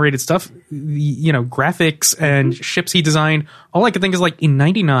computer generated stuff, you know, graphics and ships he designed. All I could think is, like, in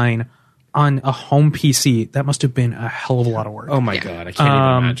 99 on a home PC, that must have been a hell of a lot of work. Oh my God. I can't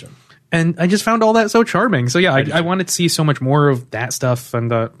even imagine. And I just found all that so charming. So yeah, I wanted to see so much more of that stuff. And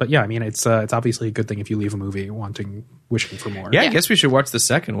but yeah, I mean, it's obviously a good thing if you leave a movie wishing for more. Yeah, I guess we should watch the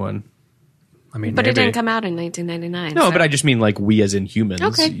second one. I mean, but it didn't come out in 1999. No, but I just mean, like, we as in humans,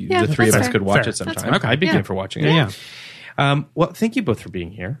 okay. the three of us could watch it sometime. Okay. I'd be game for watching it. Yeah. Well, thank you both for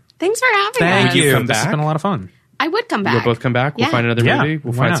being here. Thanks for having us. Thank you. Come This has back. been a lot of fun. I would come back. We'll both come back. We'll find another movie.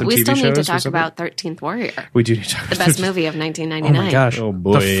 We'll find some TV shows. We still need to or talk something. about 13th Warrior. We do need to talk The about best movie of 1999. Oh my gosh. Oh,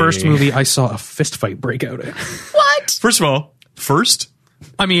 boy. The first movie I saw a fist fight break out in. What? First of all,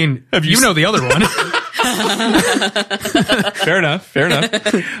 I mean, you know the other one. Fair enough.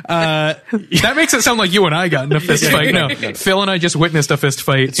 That makes it sound like you and I got in a fist fight. No, Phil and I just witnessed a fist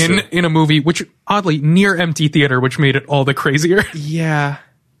fight in a movie, which oddly near empty theater, which made it all the crazier. Yeah.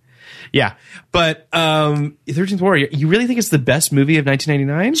 But 13th Warrior, you really think it's the best movie of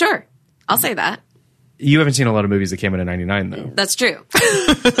 1999? Sure. I'll say that. You haven't seen a lot of movies that came out in 99, though. That's true.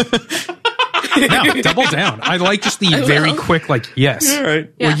 No, double down. I like just the very quick, like, yes. All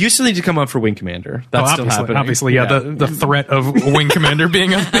right. Yeah. Well, you still need to come on for Wing Commander. That's still happening. Obviously, yeah. The threat of Wing Commander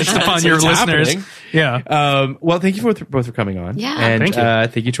being unleashed upon your listeners. Happening. Yeah. Well, thank you both for coming on. Yeah. And Thank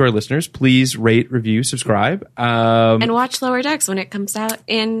you. Thank you to our listeners. Please rate, review, subscribe. And watch Lower Decks when it comes out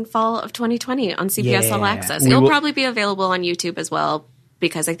in fall of 2020 on CBS All Access. It'll probably be available on YouTube as well,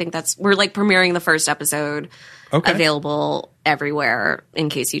 because I think we're like premiering the first episode available everywhere in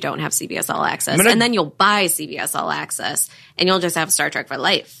case you don't have CBS All Access. And then you'll buy CBS All Access and you'll just have Star Trek for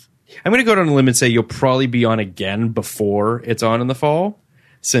life. I'm going to go down on a limb and say you'll probably be on again before it's on in the fall,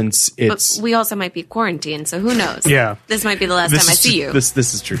 since it's... But we also might be quarantined, so who knows? Yeah. This might be the last time I see you. This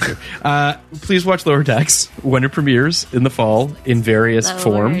is true, too. Please watch Lower Decks when it premieres in the fall in various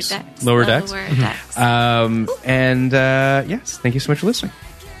forms. Lower Decks. And yes, thank you so much for listening.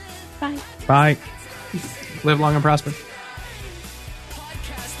 Bye. Bye. Live long and prosper.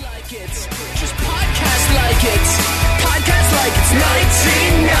 Podcast like it. Just podcast like it. Podcast like it's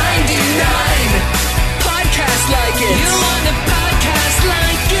 1999. Podcast like it. You want a podcast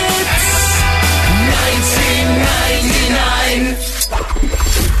like it's 1999.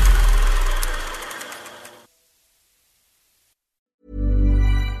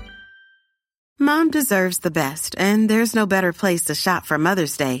 Mom deserves the best, and there's no better place to shop for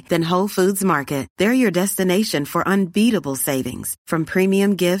Mother's Day than Whole Foods Market. They're your destination for unbeatable savings, from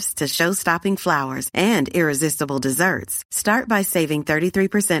premium gifts to show-stopping flowers and irresistible desserts. Start by saving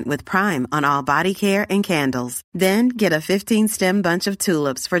 33% with Prime on all body care and candles. Then get a 15-stem bunch of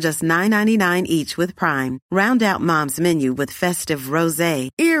tulips for just $9.99 each with Prime. Round out Mom's menu with festive rosé,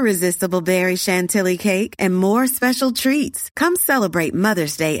 irresistible berry chantilly cake, and more special treats. Come celebrate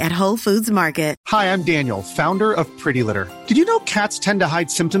Mother's Day at Whole Foods Market. Hi, I'm Daniel, founder of Pretty Litter. Did you know cats tend to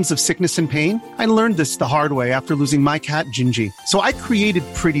hide symptoms of sickness and pain? I learned this the hard way after losing my cat, Gingy. So I created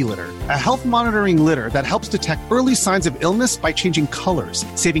Pretty Litter, a health monitoring litter that helps detect early signs of illness by changing colors,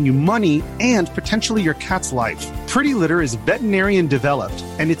 saving you money and potentially your cat's life. Pretty Litter is veterinarian developed,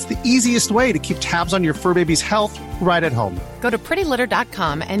 and it's the easiest way to keep tabs on your fur baby's health right at home. Go to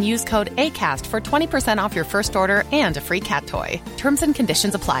prettylitter.com and use code ACAST for 20% off your first order and a free cat toy. Terms and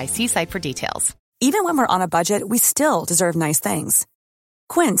conditions apply. See site for details. Even when we're on a budget, we still deserve nice things.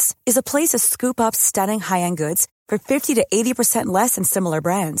 Quince is a place to scoop up stunning high-end goods for 50 to 80% less than similar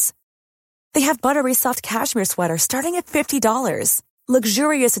brands. They have buttery soft cashmere sweaters starting at $50,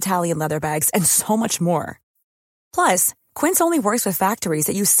 luxurious Italian leather bags, and so much more. Plus, Quince only works with factories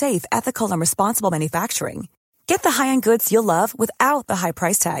that use safe, ethical, and responsible manufacturing. Get the high-end goods you'll love without the high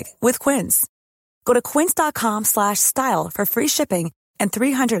price tag with Quince. Go to quince.com/style for free shipping and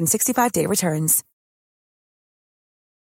 365-day returns.